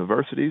colleges and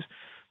universities.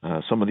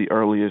 Some of the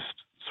earliest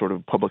sort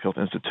of public health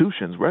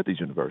institutions were at these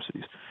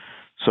universities.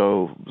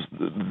 So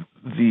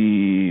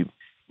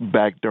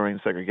back during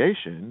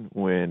segregation,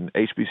 when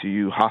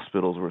HBCU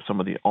hospitals were some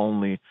of the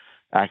only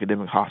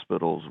academic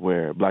hospitals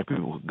where Black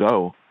people could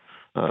go,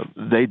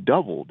 they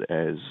doubled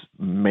as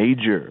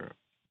major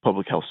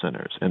public health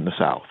centers in the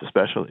South,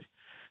 especially.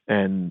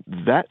 And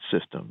that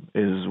system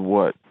is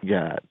what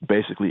got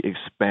basically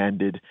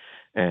expanded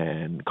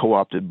and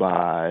co-opted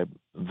by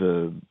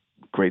the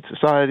Great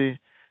Society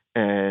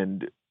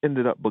and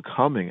ended up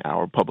becoming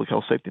our public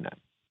health safety net.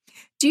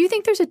 Do you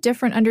think there's a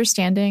different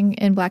understanding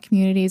in Black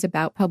communities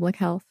about public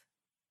health?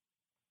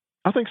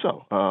 I think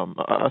so.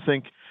 I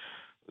think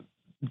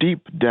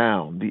deep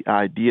down, the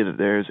idea that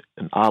there's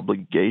an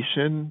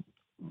obligation,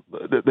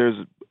 that there's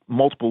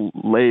multiple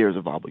layers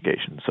of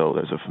obligation. So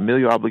there's a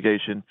familial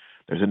obligation,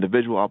 there's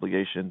individual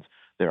obligations,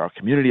 there are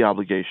community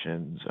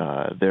obligations,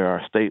 there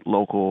are state,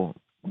 local,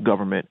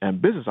 government,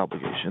 and business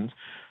obligations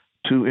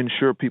to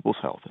ensure people's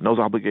health. And those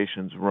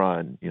obligations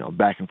run,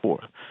 back and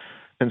forth.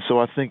 And so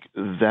I think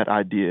that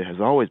idea has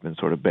always been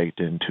sort of baked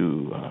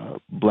into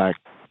Black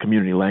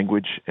community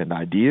language and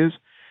ideas.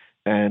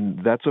 And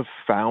that's a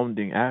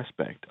founding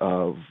aspect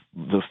of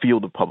the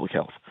field of public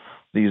health.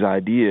 These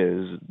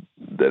ideas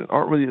that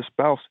aren't really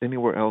espoused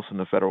anywhere else in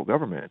the federal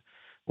government,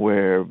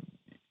 where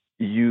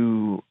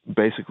you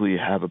basically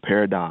have a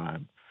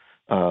paradigm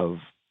of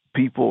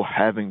people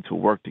having to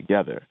work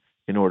together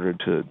in order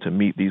to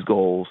meet these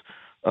goals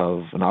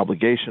of an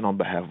obligation on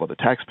behalf of other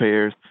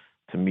taxpayers,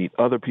 to meet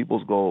other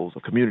people's goals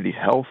of community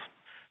health,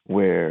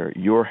 where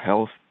your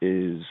health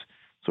is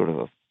sort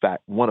of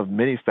one of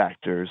many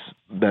factors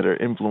that are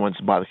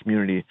influenced by the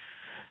community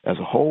as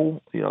a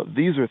whole.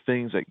 These are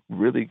things that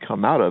really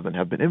come out of and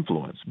have been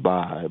influenced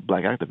by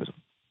Black activism.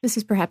 This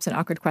is perhaps an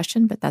awkward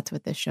question, but that's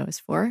what this show is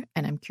for,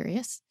 and I'm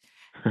curious.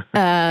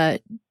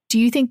 Do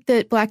you think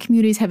that Black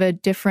communities have a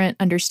different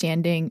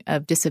understanding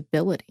of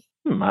disability?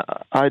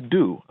 I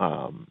do.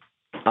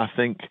 I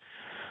think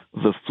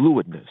the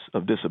fluidness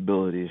of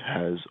disability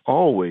has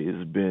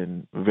always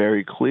been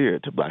very clear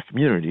to Black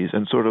communities,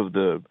 and sort of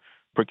the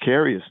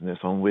precariousness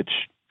on which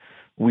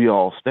we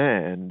all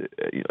stand,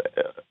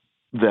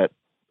 that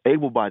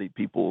able-bodied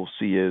people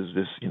see as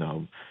this,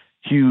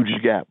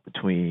 huge gap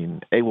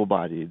between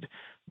able-bodied,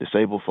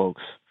 disabled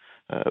folks.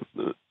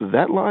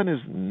 That line is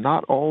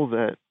not all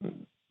that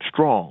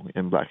strong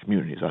in Black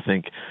communities. I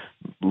think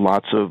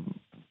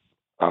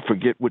I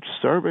forget which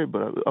survey,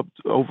 but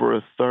over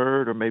a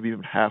third or maybe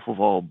even half of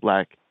all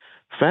Black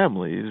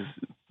families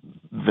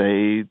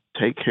they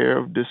take care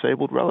of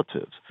disabled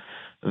relatives.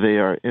 They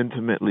are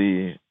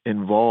intimately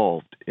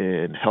involved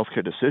in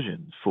healthcare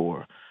decisions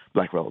for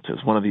Black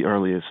relatives. One of the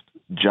earliest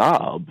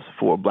jobs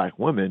for Black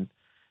women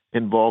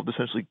involved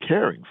essentially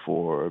caring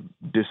for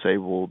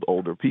disabled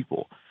older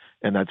people.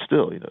 And that's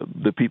still,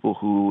 the people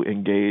who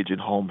engage in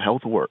home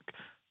health work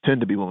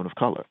tend to be women of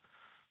color.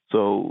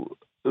 So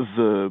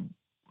the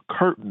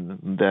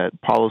curtain that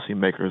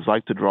policymakers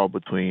like to draw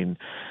between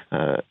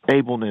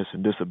ableness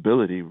and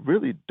disability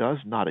really does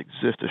not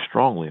exist as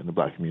strongly in the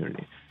Black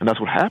community. And that's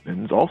what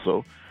happens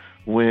also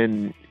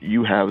when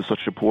you have such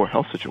a poor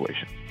health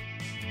situation.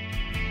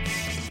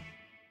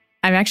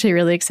 I'm actually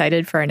really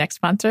excited for our next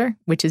sponsor,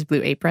 which is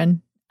Blue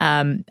Apron.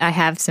 I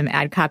have some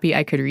ad copy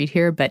I could read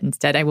here, but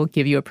instead I will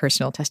give you a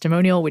personal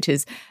testimonial, which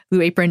is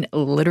Blue Apron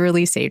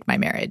literally saved my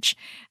marriage.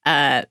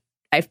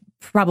 I've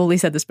probably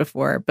said this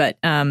before, but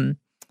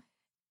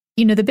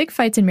the big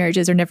fights in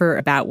marriages are never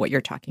about what you're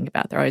talking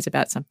about. They're always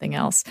about something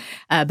else.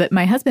 But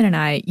my husband and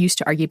I used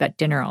to argue about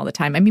dinner all the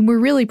time. I mean, we're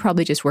really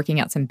probably just working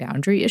out some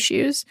boundary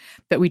issues,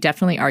 but we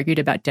definitely argued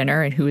about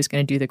dinner and who was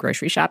going to do the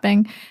grocery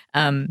shopping.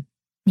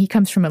 He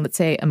comes from, let's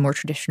say, a more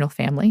traditional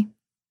family.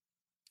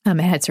 I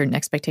had certain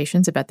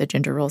expectations about the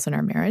gender roles in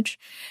our marriage.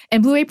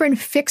 And Blue Apron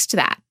fixed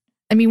that.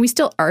 I mean, we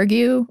still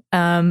argue,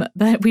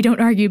 but we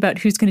don't argue about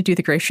who's going to do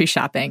the grocery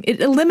shopping.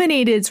 It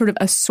eliminated sort of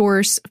a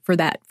source for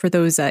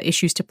those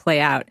issues to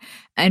play out.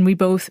 And we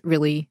both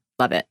really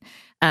love it.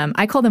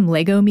 I call them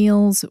Lego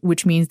meals,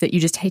 which means that you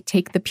just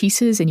take the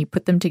pieces and you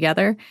put them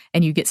together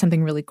and you get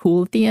something really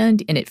cool at the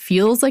end. And it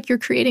feels like you're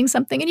creating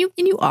something, and you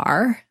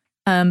are.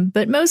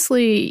 But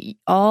mostly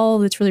all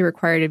that's really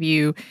required of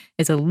you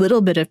is a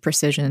little bit of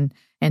precision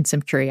and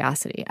some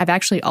curiosity. I've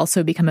actually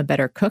also become a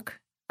better cook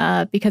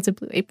because of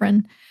Blue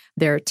Apron.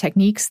 There are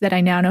techniques that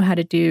I now know how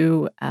to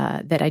do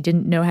that I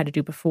didn't know how to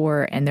do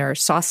before. And there are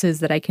sauces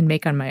that I can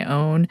make on my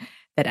own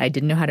that I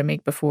didn't know how to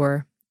make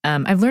before.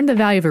 I've learned the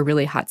value of a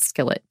really hot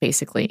skillet,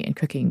 basically, in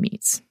cooking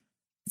meats.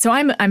 So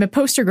I'm a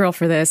poster girl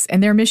for this,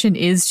 and their mission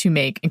is to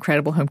make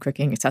incredible home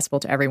cooking accessible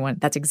to everyone.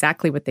 That's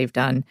exactly what they've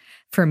done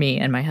for me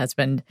and my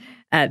husband.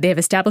 They have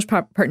established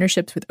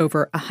partnerships with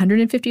over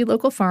 150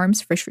 local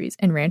farms, fisheries,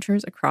 and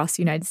ranchers across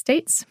the United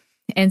States.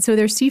 And so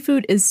their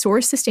seafood is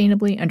sourced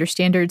sustainably under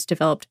standards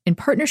developed in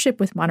partnership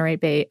with Monterey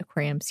Bay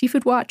Aquarium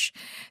Seafood Watch.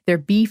 Their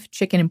beef,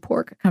 chicken, and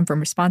pork come from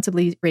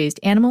responsibly raised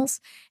animals,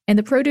 and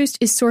the produce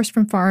is sourced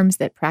from farms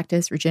that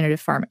practice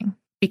regenerative farming.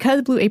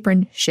 Because Blue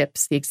Apron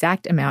ships the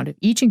exact amount of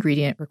each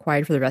ingredient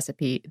required for the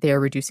recipe, they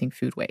are reducing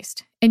food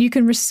waste. And you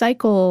can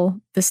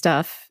recycle the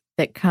stuff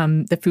that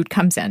the food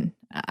comes in.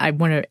 I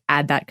want to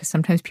add that because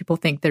sometimes people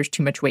think there's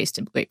too much waste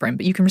in Blue Apron,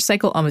 but you can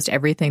recycle almost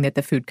everything that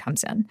the food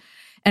comes in.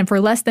 And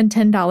for less than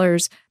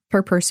 $10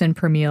 per person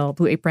per meal,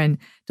 Blue Apron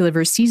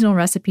delivers seasonal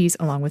recipes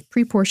along with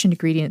pre-portioned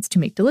ingredients to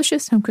make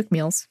delicious home-cooked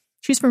meals.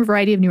 Choose from a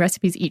variety of new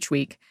recipes each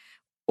week,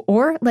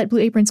 or let Blue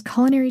Apron's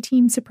culinary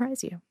team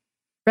surprise you.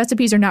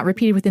 Recipes are not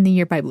repeated within the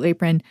year by Blue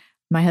Apron.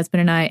 My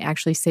husband and I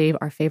actually save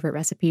our favorite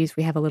recipes.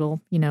 We have a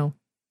little,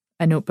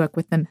 a notebook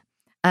with them,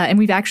 and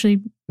we've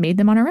actually made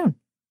them on our own.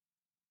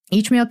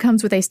 Each meal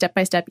comes with a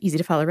step-by-step,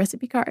 easy-to-follow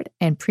recipe card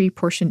and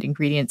pre-portioned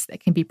ingredients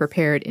that can be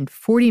prepared in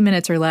 40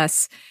 minutes or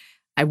less.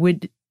 I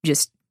would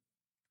just,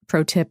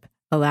 pro tip,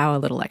 allow a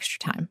little extra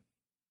time.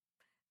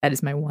 That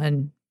is my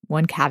one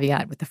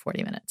caveat with the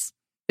 40 minutes.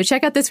 But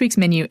check out this week's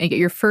menu and get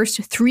your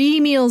first 3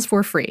 meals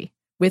for free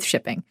with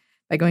shipping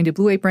by going to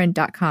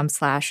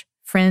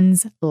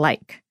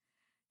blueapron.com/friendslike.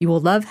 You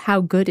will love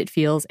how good it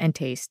feels and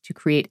tastes to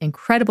create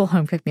incredible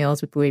home-cooked meals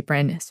with Blue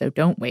Apron, so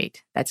don't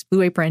wait. That's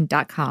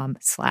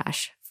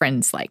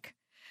blueapron.com/friendslike.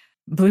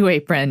 Blue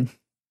Apron,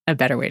 a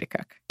better way to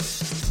cook.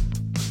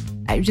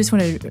 I just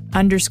want to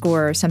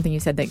underscore something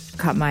you said that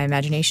caught my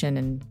imagination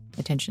and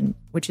attention,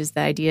 which is the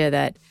idea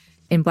that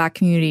in Black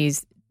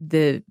communities,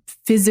 the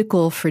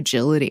physical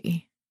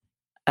fragility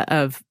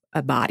of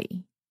a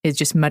body is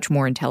just much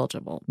more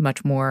intelligible,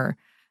 much more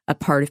a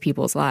part of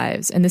people's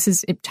lives. And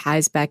it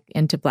ties back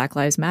into Black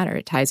Lives Matter.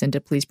 It ties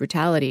into police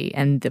brutality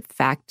and the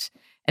fact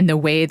and the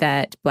way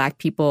that Black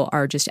people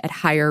are just at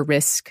higher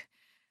risk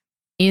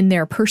in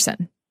their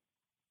person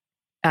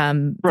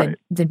than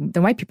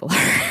white people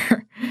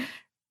are.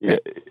 Yeah,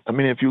 I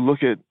mean, if you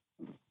look at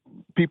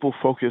people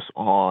focus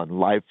on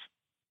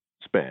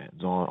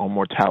lifespans, on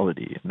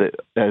mortality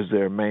as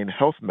their main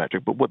health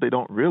metric, but what they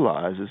don't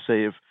realize is,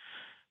 say, if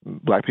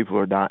Black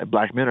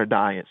men are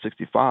dying at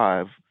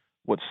 65,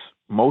 what's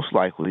most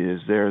likely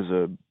is there's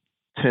a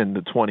 10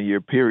 to 20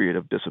 year period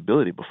of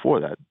disability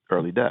before that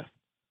early death.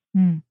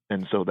 And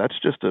so that's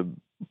just a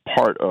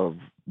part of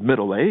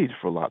middle age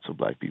for lots of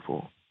Black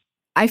people.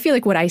 I feel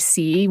like what I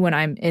see when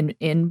I'm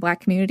in Black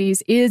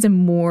communities is a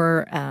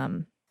more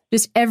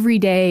just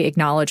everyday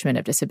acknowledgement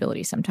of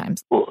disability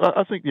sometimes. Well,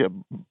 I think,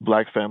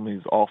 Black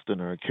families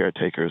often are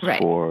caretakers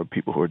for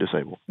people who are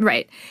disabled.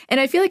 Right. And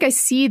I feel like I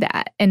see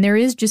that. And there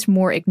is just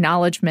more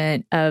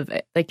acknowledgement of,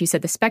 like you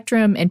said, the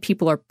spectrum, and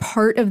people are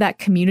part of that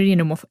community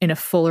in a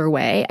fuller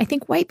way. I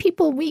think white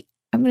people,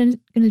 I'm going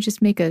to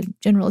just make a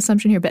general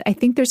assumption here, but I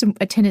think there's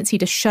a tendency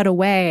to shut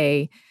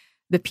away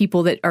the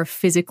people that are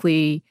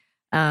physically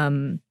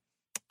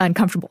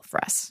uncomfortable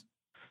for us.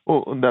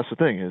 Well, and that's the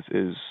thing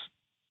is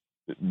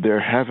there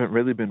haven't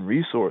really been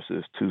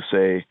resources to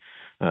say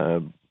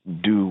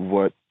do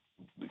what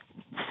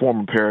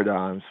former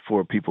paradigms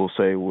for people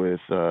say with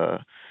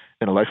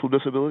intellectual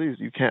disabilities.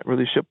 You can't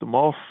really ship them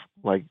off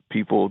like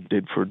people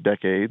did for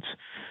decades.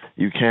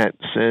 You can't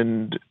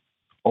send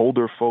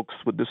older folks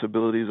with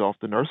disabilities off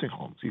to nursing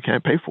homes. You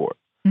can't pay for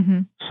it.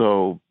 Mm-hmm.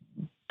 So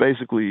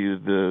basically,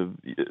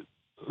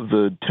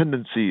 the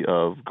tendency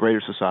of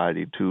greater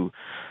society to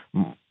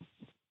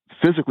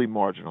physically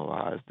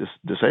marginalize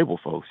disabled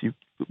folks,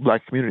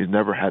 Black communities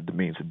never had the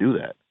means to do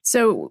that.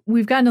 So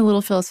we've gotten a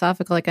little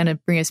philosophical. I kind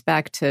of bring us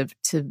back to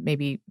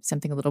maybe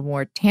something a little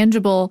more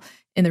tangible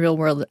in the real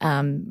world.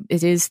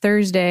 It is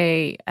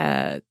Thursday.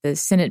 The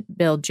Senate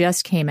bill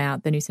just came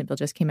out. The new Senate bill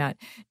just came out.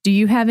 Do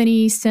you have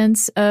any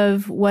sense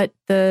of what's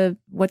going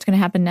to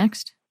happen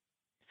next?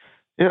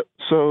 Yep.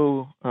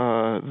 So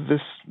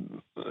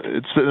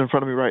it's sitting in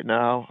front of me right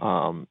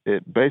now.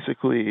 It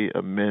basically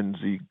amends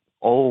the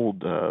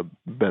old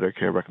Better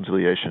Care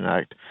Reconciliation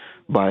Act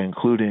by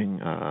including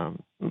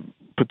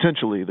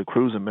potentially the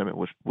Cruz Amendment,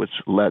 which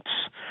lets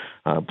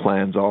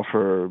plans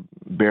offer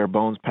bare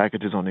bones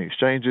packages on the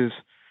exchanges.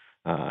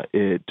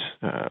 It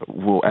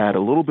will add a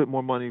little bit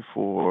more money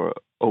for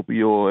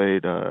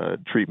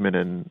opioid treatment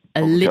and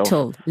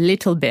little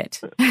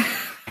bit.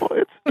 Well,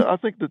 I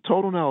think the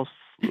total now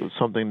is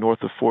something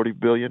north of $40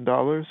 billion,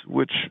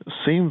 which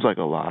seems like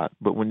a lot,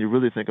 but when you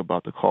really think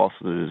about the cost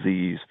of the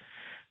disease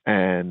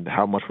and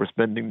how much we're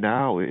spending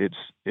now,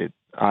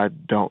 I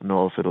don't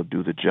know if it'll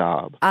do the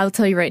job. I'll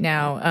tell you right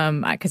now,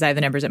 because I have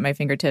the numbers at my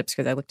fingertips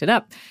because I looked it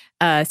up.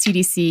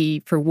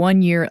 CDC, for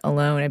 1 year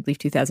alone, I believe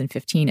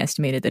 2015,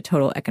 estimated the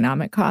total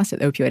economic cost of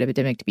the opioid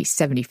epidemic to be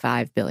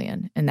 $75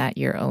 billion in that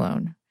year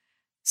alone.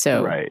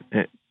 So right.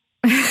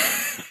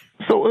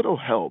 So it'll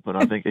help, and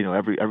I think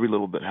every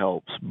little bit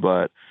helps.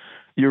 But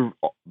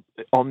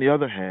on the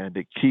other hand,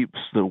 it keeps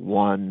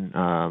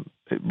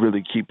it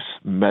really keeps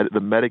the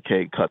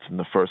Medicaid cuts in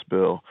the first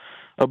bill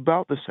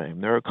about the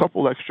same. There are a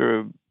couple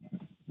extra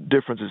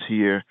differences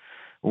here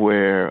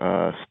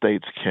where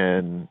states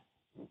can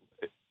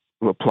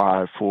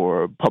apply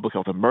for public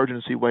health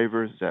emergency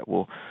waivers that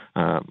will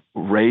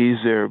raise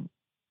their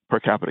per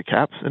capita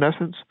caps, in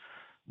essence.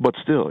 But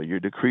still, you're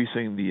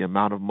decreasing the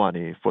amount of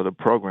money for the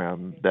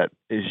program that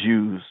is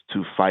used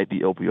to fight the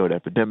opioid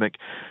epidemic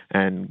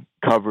and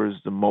covers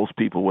the most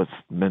people with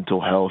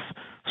mental health,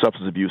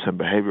 substance abuse, and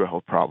behavioral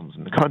health problems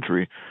in the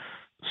country.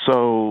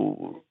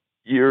 So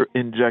you're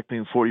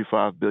injecting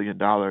 $45 billion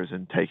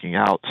and taking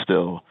out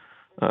still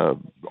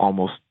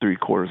almost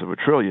 $750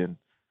 billion.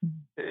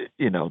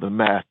 The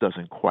math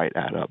doesn't quite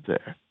add up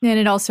there. And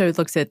it also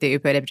looks at the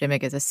opioid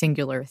epidemic as a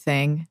singular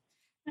thing.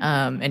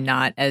 And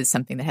not as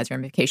something that has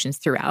ramifications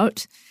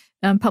throughout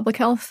public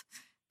health,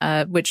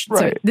 which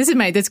right.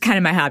 So that's kind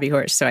of my hobby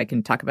horse, so I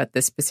can talk about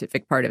this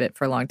specific part of it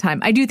for a long time.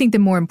 I do think the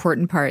more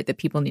important part that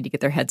people need to get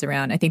their heads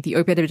around, I think the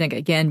opioid epidemic,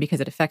 again, because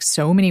it affects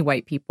so many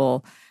white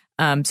people,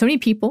 so many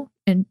people,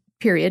 and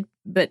period,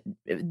 but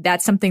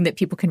that's something that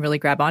people can really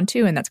grab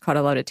onto, and that's caught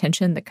a lot of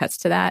attention that cuts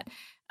to that.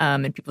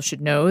 And people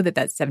should know that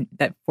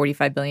that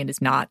 $45 billion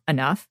is not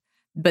enough.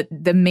 But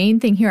the main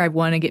thing here I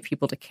want to get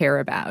people to care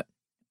about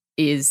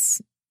is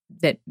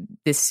that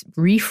this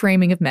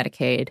reframing of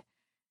Medicaid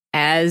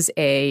as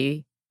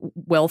a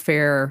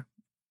welfare,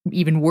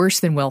 even worse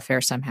than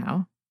welfare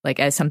somehow, like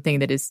as something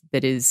that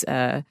is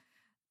a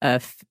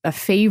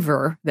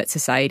favor that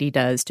society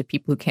does to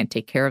people who can't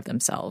take care of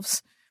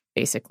themselves,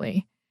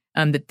 basically.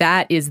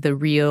 That is the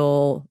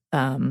real.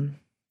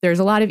 There's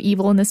a lot of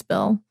evil in this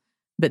bill,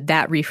 but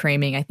that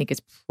reframing, I think, is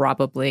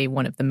probably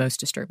one of the most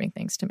disturbing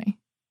things to me.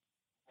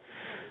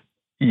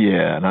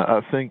 Yeah, and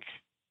I think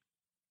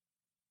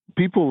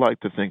people like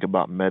to think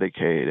about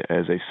Medicaid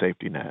as a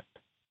safety net,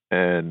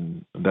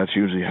 and that's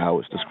usually how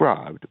it's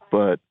described.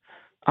 But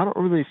I don't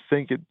really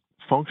think it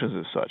functions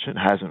as such, and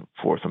hasn't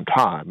for some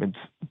time. It's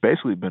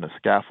basically been a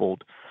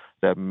scaffold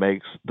that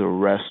makes the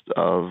rest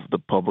of the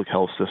public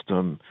health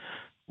system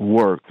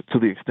work to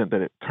the extent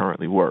that it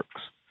currently works.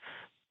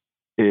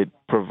 It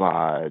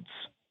provides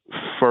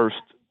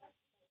first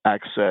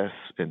access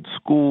in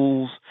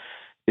schools.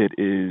 It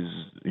is,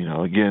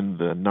 again,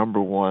 the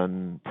number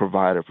one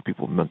provider for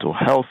people with mental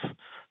health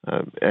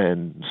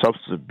and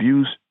substance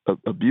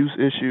abuse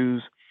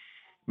issues.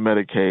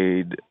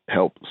 Medicaid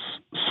helps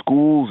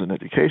schools and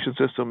education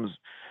systems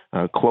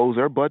close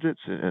their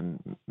budgets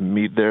and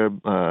meet their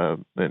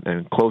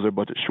and close their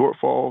budget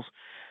shortfalls.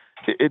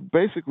 It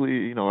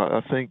basically,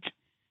 I think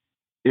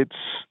it's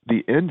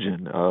the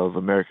engine of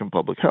American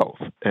public health,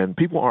 and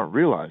people aren't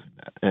realizing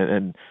that.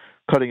 And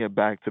cutting it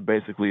back to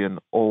basically an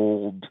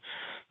old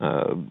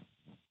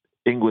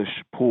English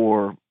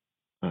poor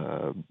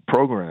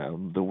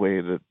program, the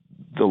way that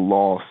the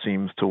law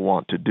seems to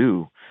want to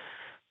do,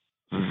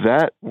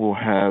 that will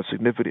have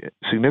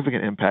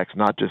significant impacts,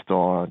 not just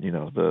on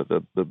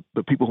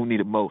the people who need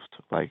it most,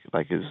 like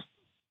as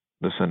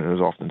the senators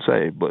often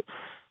say, but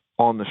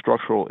on the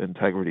structural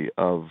integrity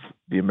of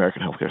the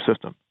American healthcare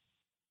system.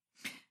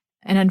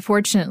 And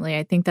unfortunately,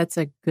 I think that's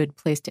a good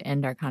place to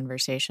end our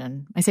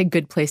conversation. I say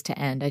good place to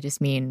end. I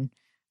just mean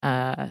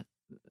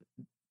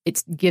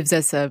it gives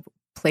us a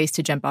place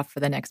to jump off for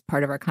the next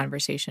part of our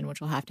conversation,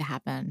 which will have to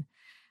happen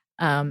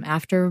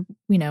after,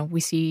 we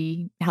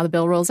see how the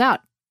bill rolls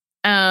out.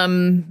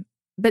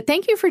 But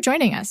thank you for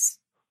joining us,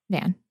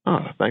 Dan.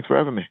 Oh, thanks for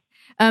having me.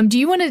 Do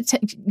you want to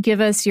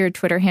give us your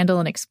Twitter handle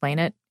and explain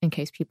it in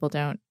case people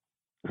don't,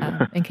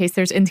 in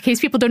case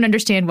people don't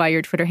understand why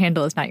your Twitter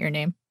handle is not your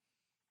name?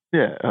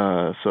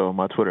 Yeah. So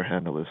my Twitter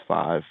handle is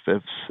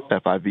 5fifths,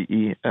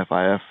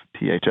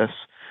 FIVEFIFTHS,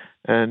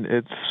 and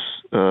it's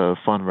a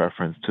fun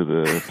reference to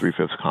the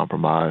 3/5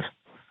 compromise.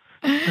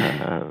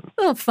 A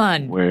little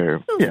fun.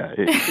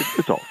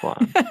 It's all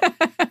fun.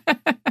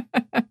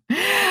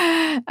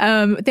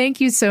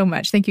 Thank you so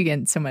much. Thank you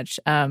again so much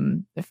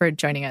for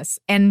joining us.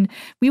 And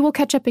we will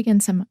catch up again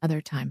some other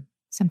time,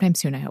 sometime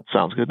soon, I hope.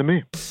 Sounds good to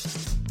me.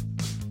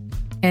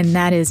 And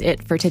that is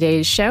it for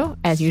today's show.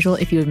 As usual,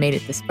 if you have made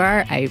it this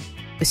far, I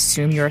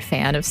assume you're a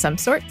fan of some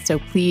sort. So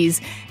please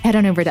head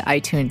on over to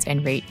iTunes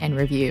and rate and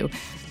review.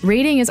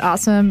 Rating is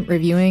awesome.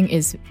 Reviewing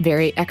is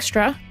very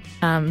extra.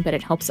 But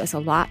it helps us a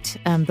lot,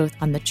 both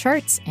on the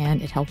charts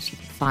and it helps you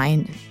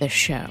find the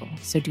show.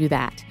 So do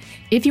that.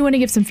 If you want to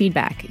give some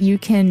feedback, you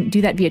can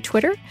do that via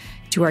Twitter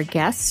to our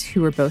guests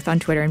who are both on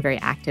Twitter and very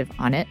active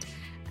on it.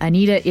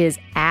 Anita is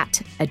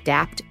at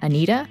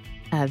AdaptAnita.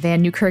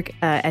 Van Newkirk,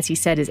 as he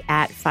said, is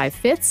at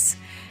 5/5.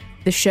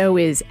 The show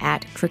is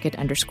at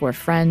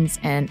crooked_friends.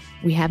 And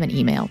we have an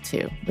email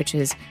too, which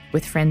is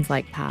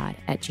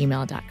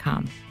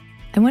withfriendslikepod@gmail.com.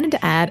 I wanted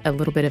to add a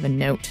little bit of a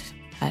note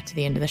to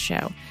the end of the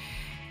show.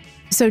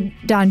 So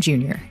Don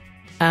Jr.,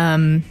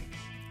 I'm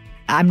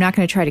not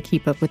going to try to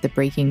keep up with the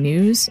breaking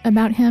news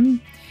about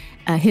him.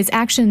 His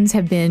actions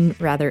have been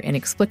rather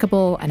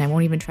inexplicable, and I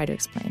won't even try to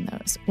explain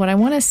those. What I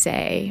want to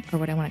say, or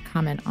what I want to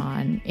comment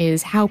on,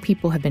 is how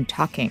people have been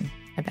talking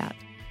about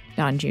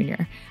Don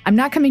Jr. I'm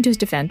not coming to his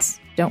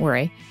defense, don't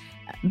worry,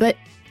 but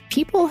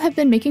people have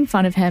been making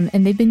fun of him,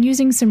 and they've been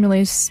using some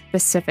really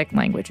specific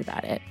language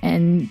about it.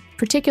 And in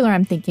particular,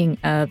 I'm thinking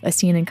of a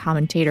CNN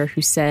commentator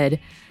who said,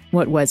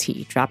 "What was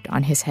he? Dropped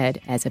on his head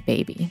as a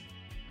baby."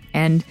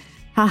 And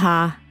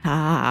ha,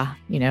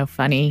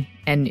 funny.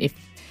 And if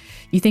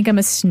you think I'm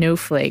a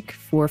snowflake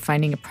for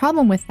finding a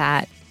problem with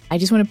that, I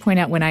just want to point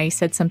out when I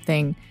said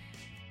something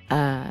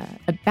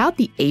about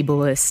the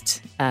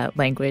ableist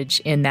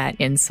language in that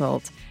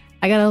insult,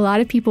 I got a lot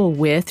of people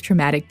with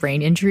traumatic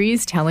brain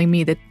injuries telling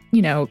me that,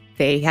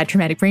 they had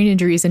traumatic brain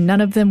injuries and none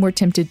of them were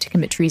tempted to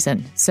commit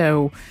treason.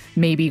 So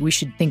maybe we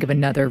should think of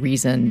another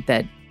reason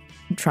that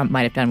Trump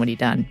might have done what he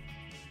done.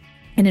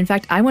 And in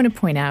fact, I want to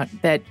point out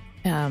that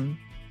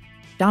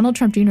Donald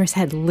Trump Jr. has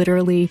had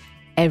literally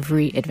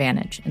every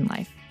advantage in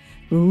life,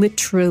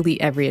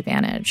 literally every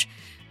advantage,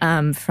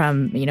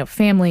 from,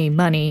 family,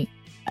 money,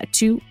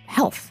 to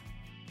health.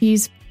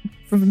 He's,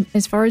 from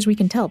as far as we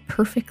can tell,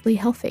 perfectly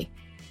healthy.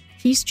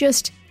 He's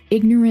just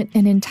ignorant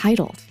and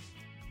entitled.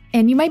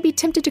 And you might be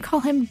tempted to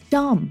call him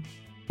dumb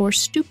or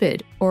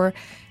stupid or,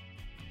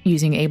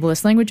 using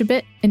ableist language a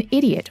bit, an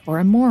idiot or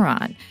a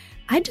moron.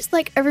 I'd just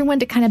like everyone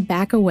to kind of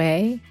back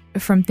away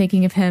from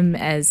thinking of him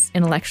as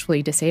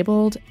intellectually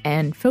disabled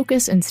and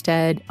focus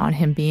instead on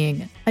him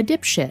being a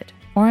dipshit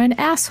or an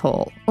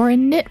asshole or a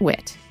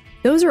nitwit.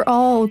 Those are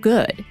all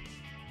good.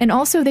 And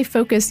also they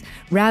focus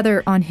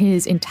rather on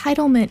his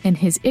entitlement and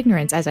his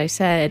ignorance, as I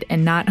said,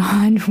 and not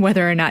on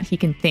whether or not he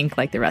can think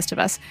like the rest of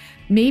us.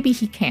 Maybe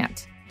he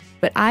can't.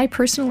 But I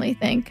personally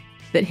think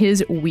that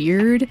his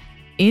weird,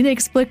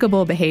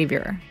 inexplicable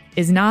behavior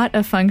is not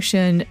a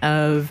function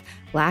of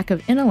lack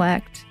of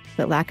intellect,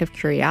 but lack of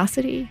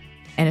curiosity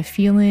and a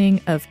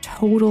feeling of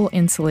total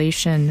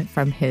insulation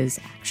from his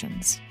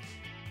actions.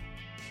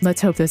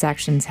 Let's hope those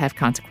actions have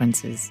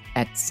consequences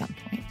at some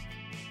point.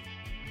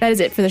 That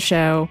is it for the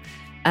show.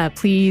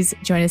 Please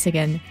join us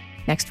again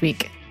next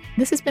week.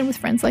 This has been With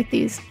Friends Like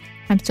These.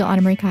 I'm still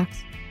Anna Marie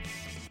Cox.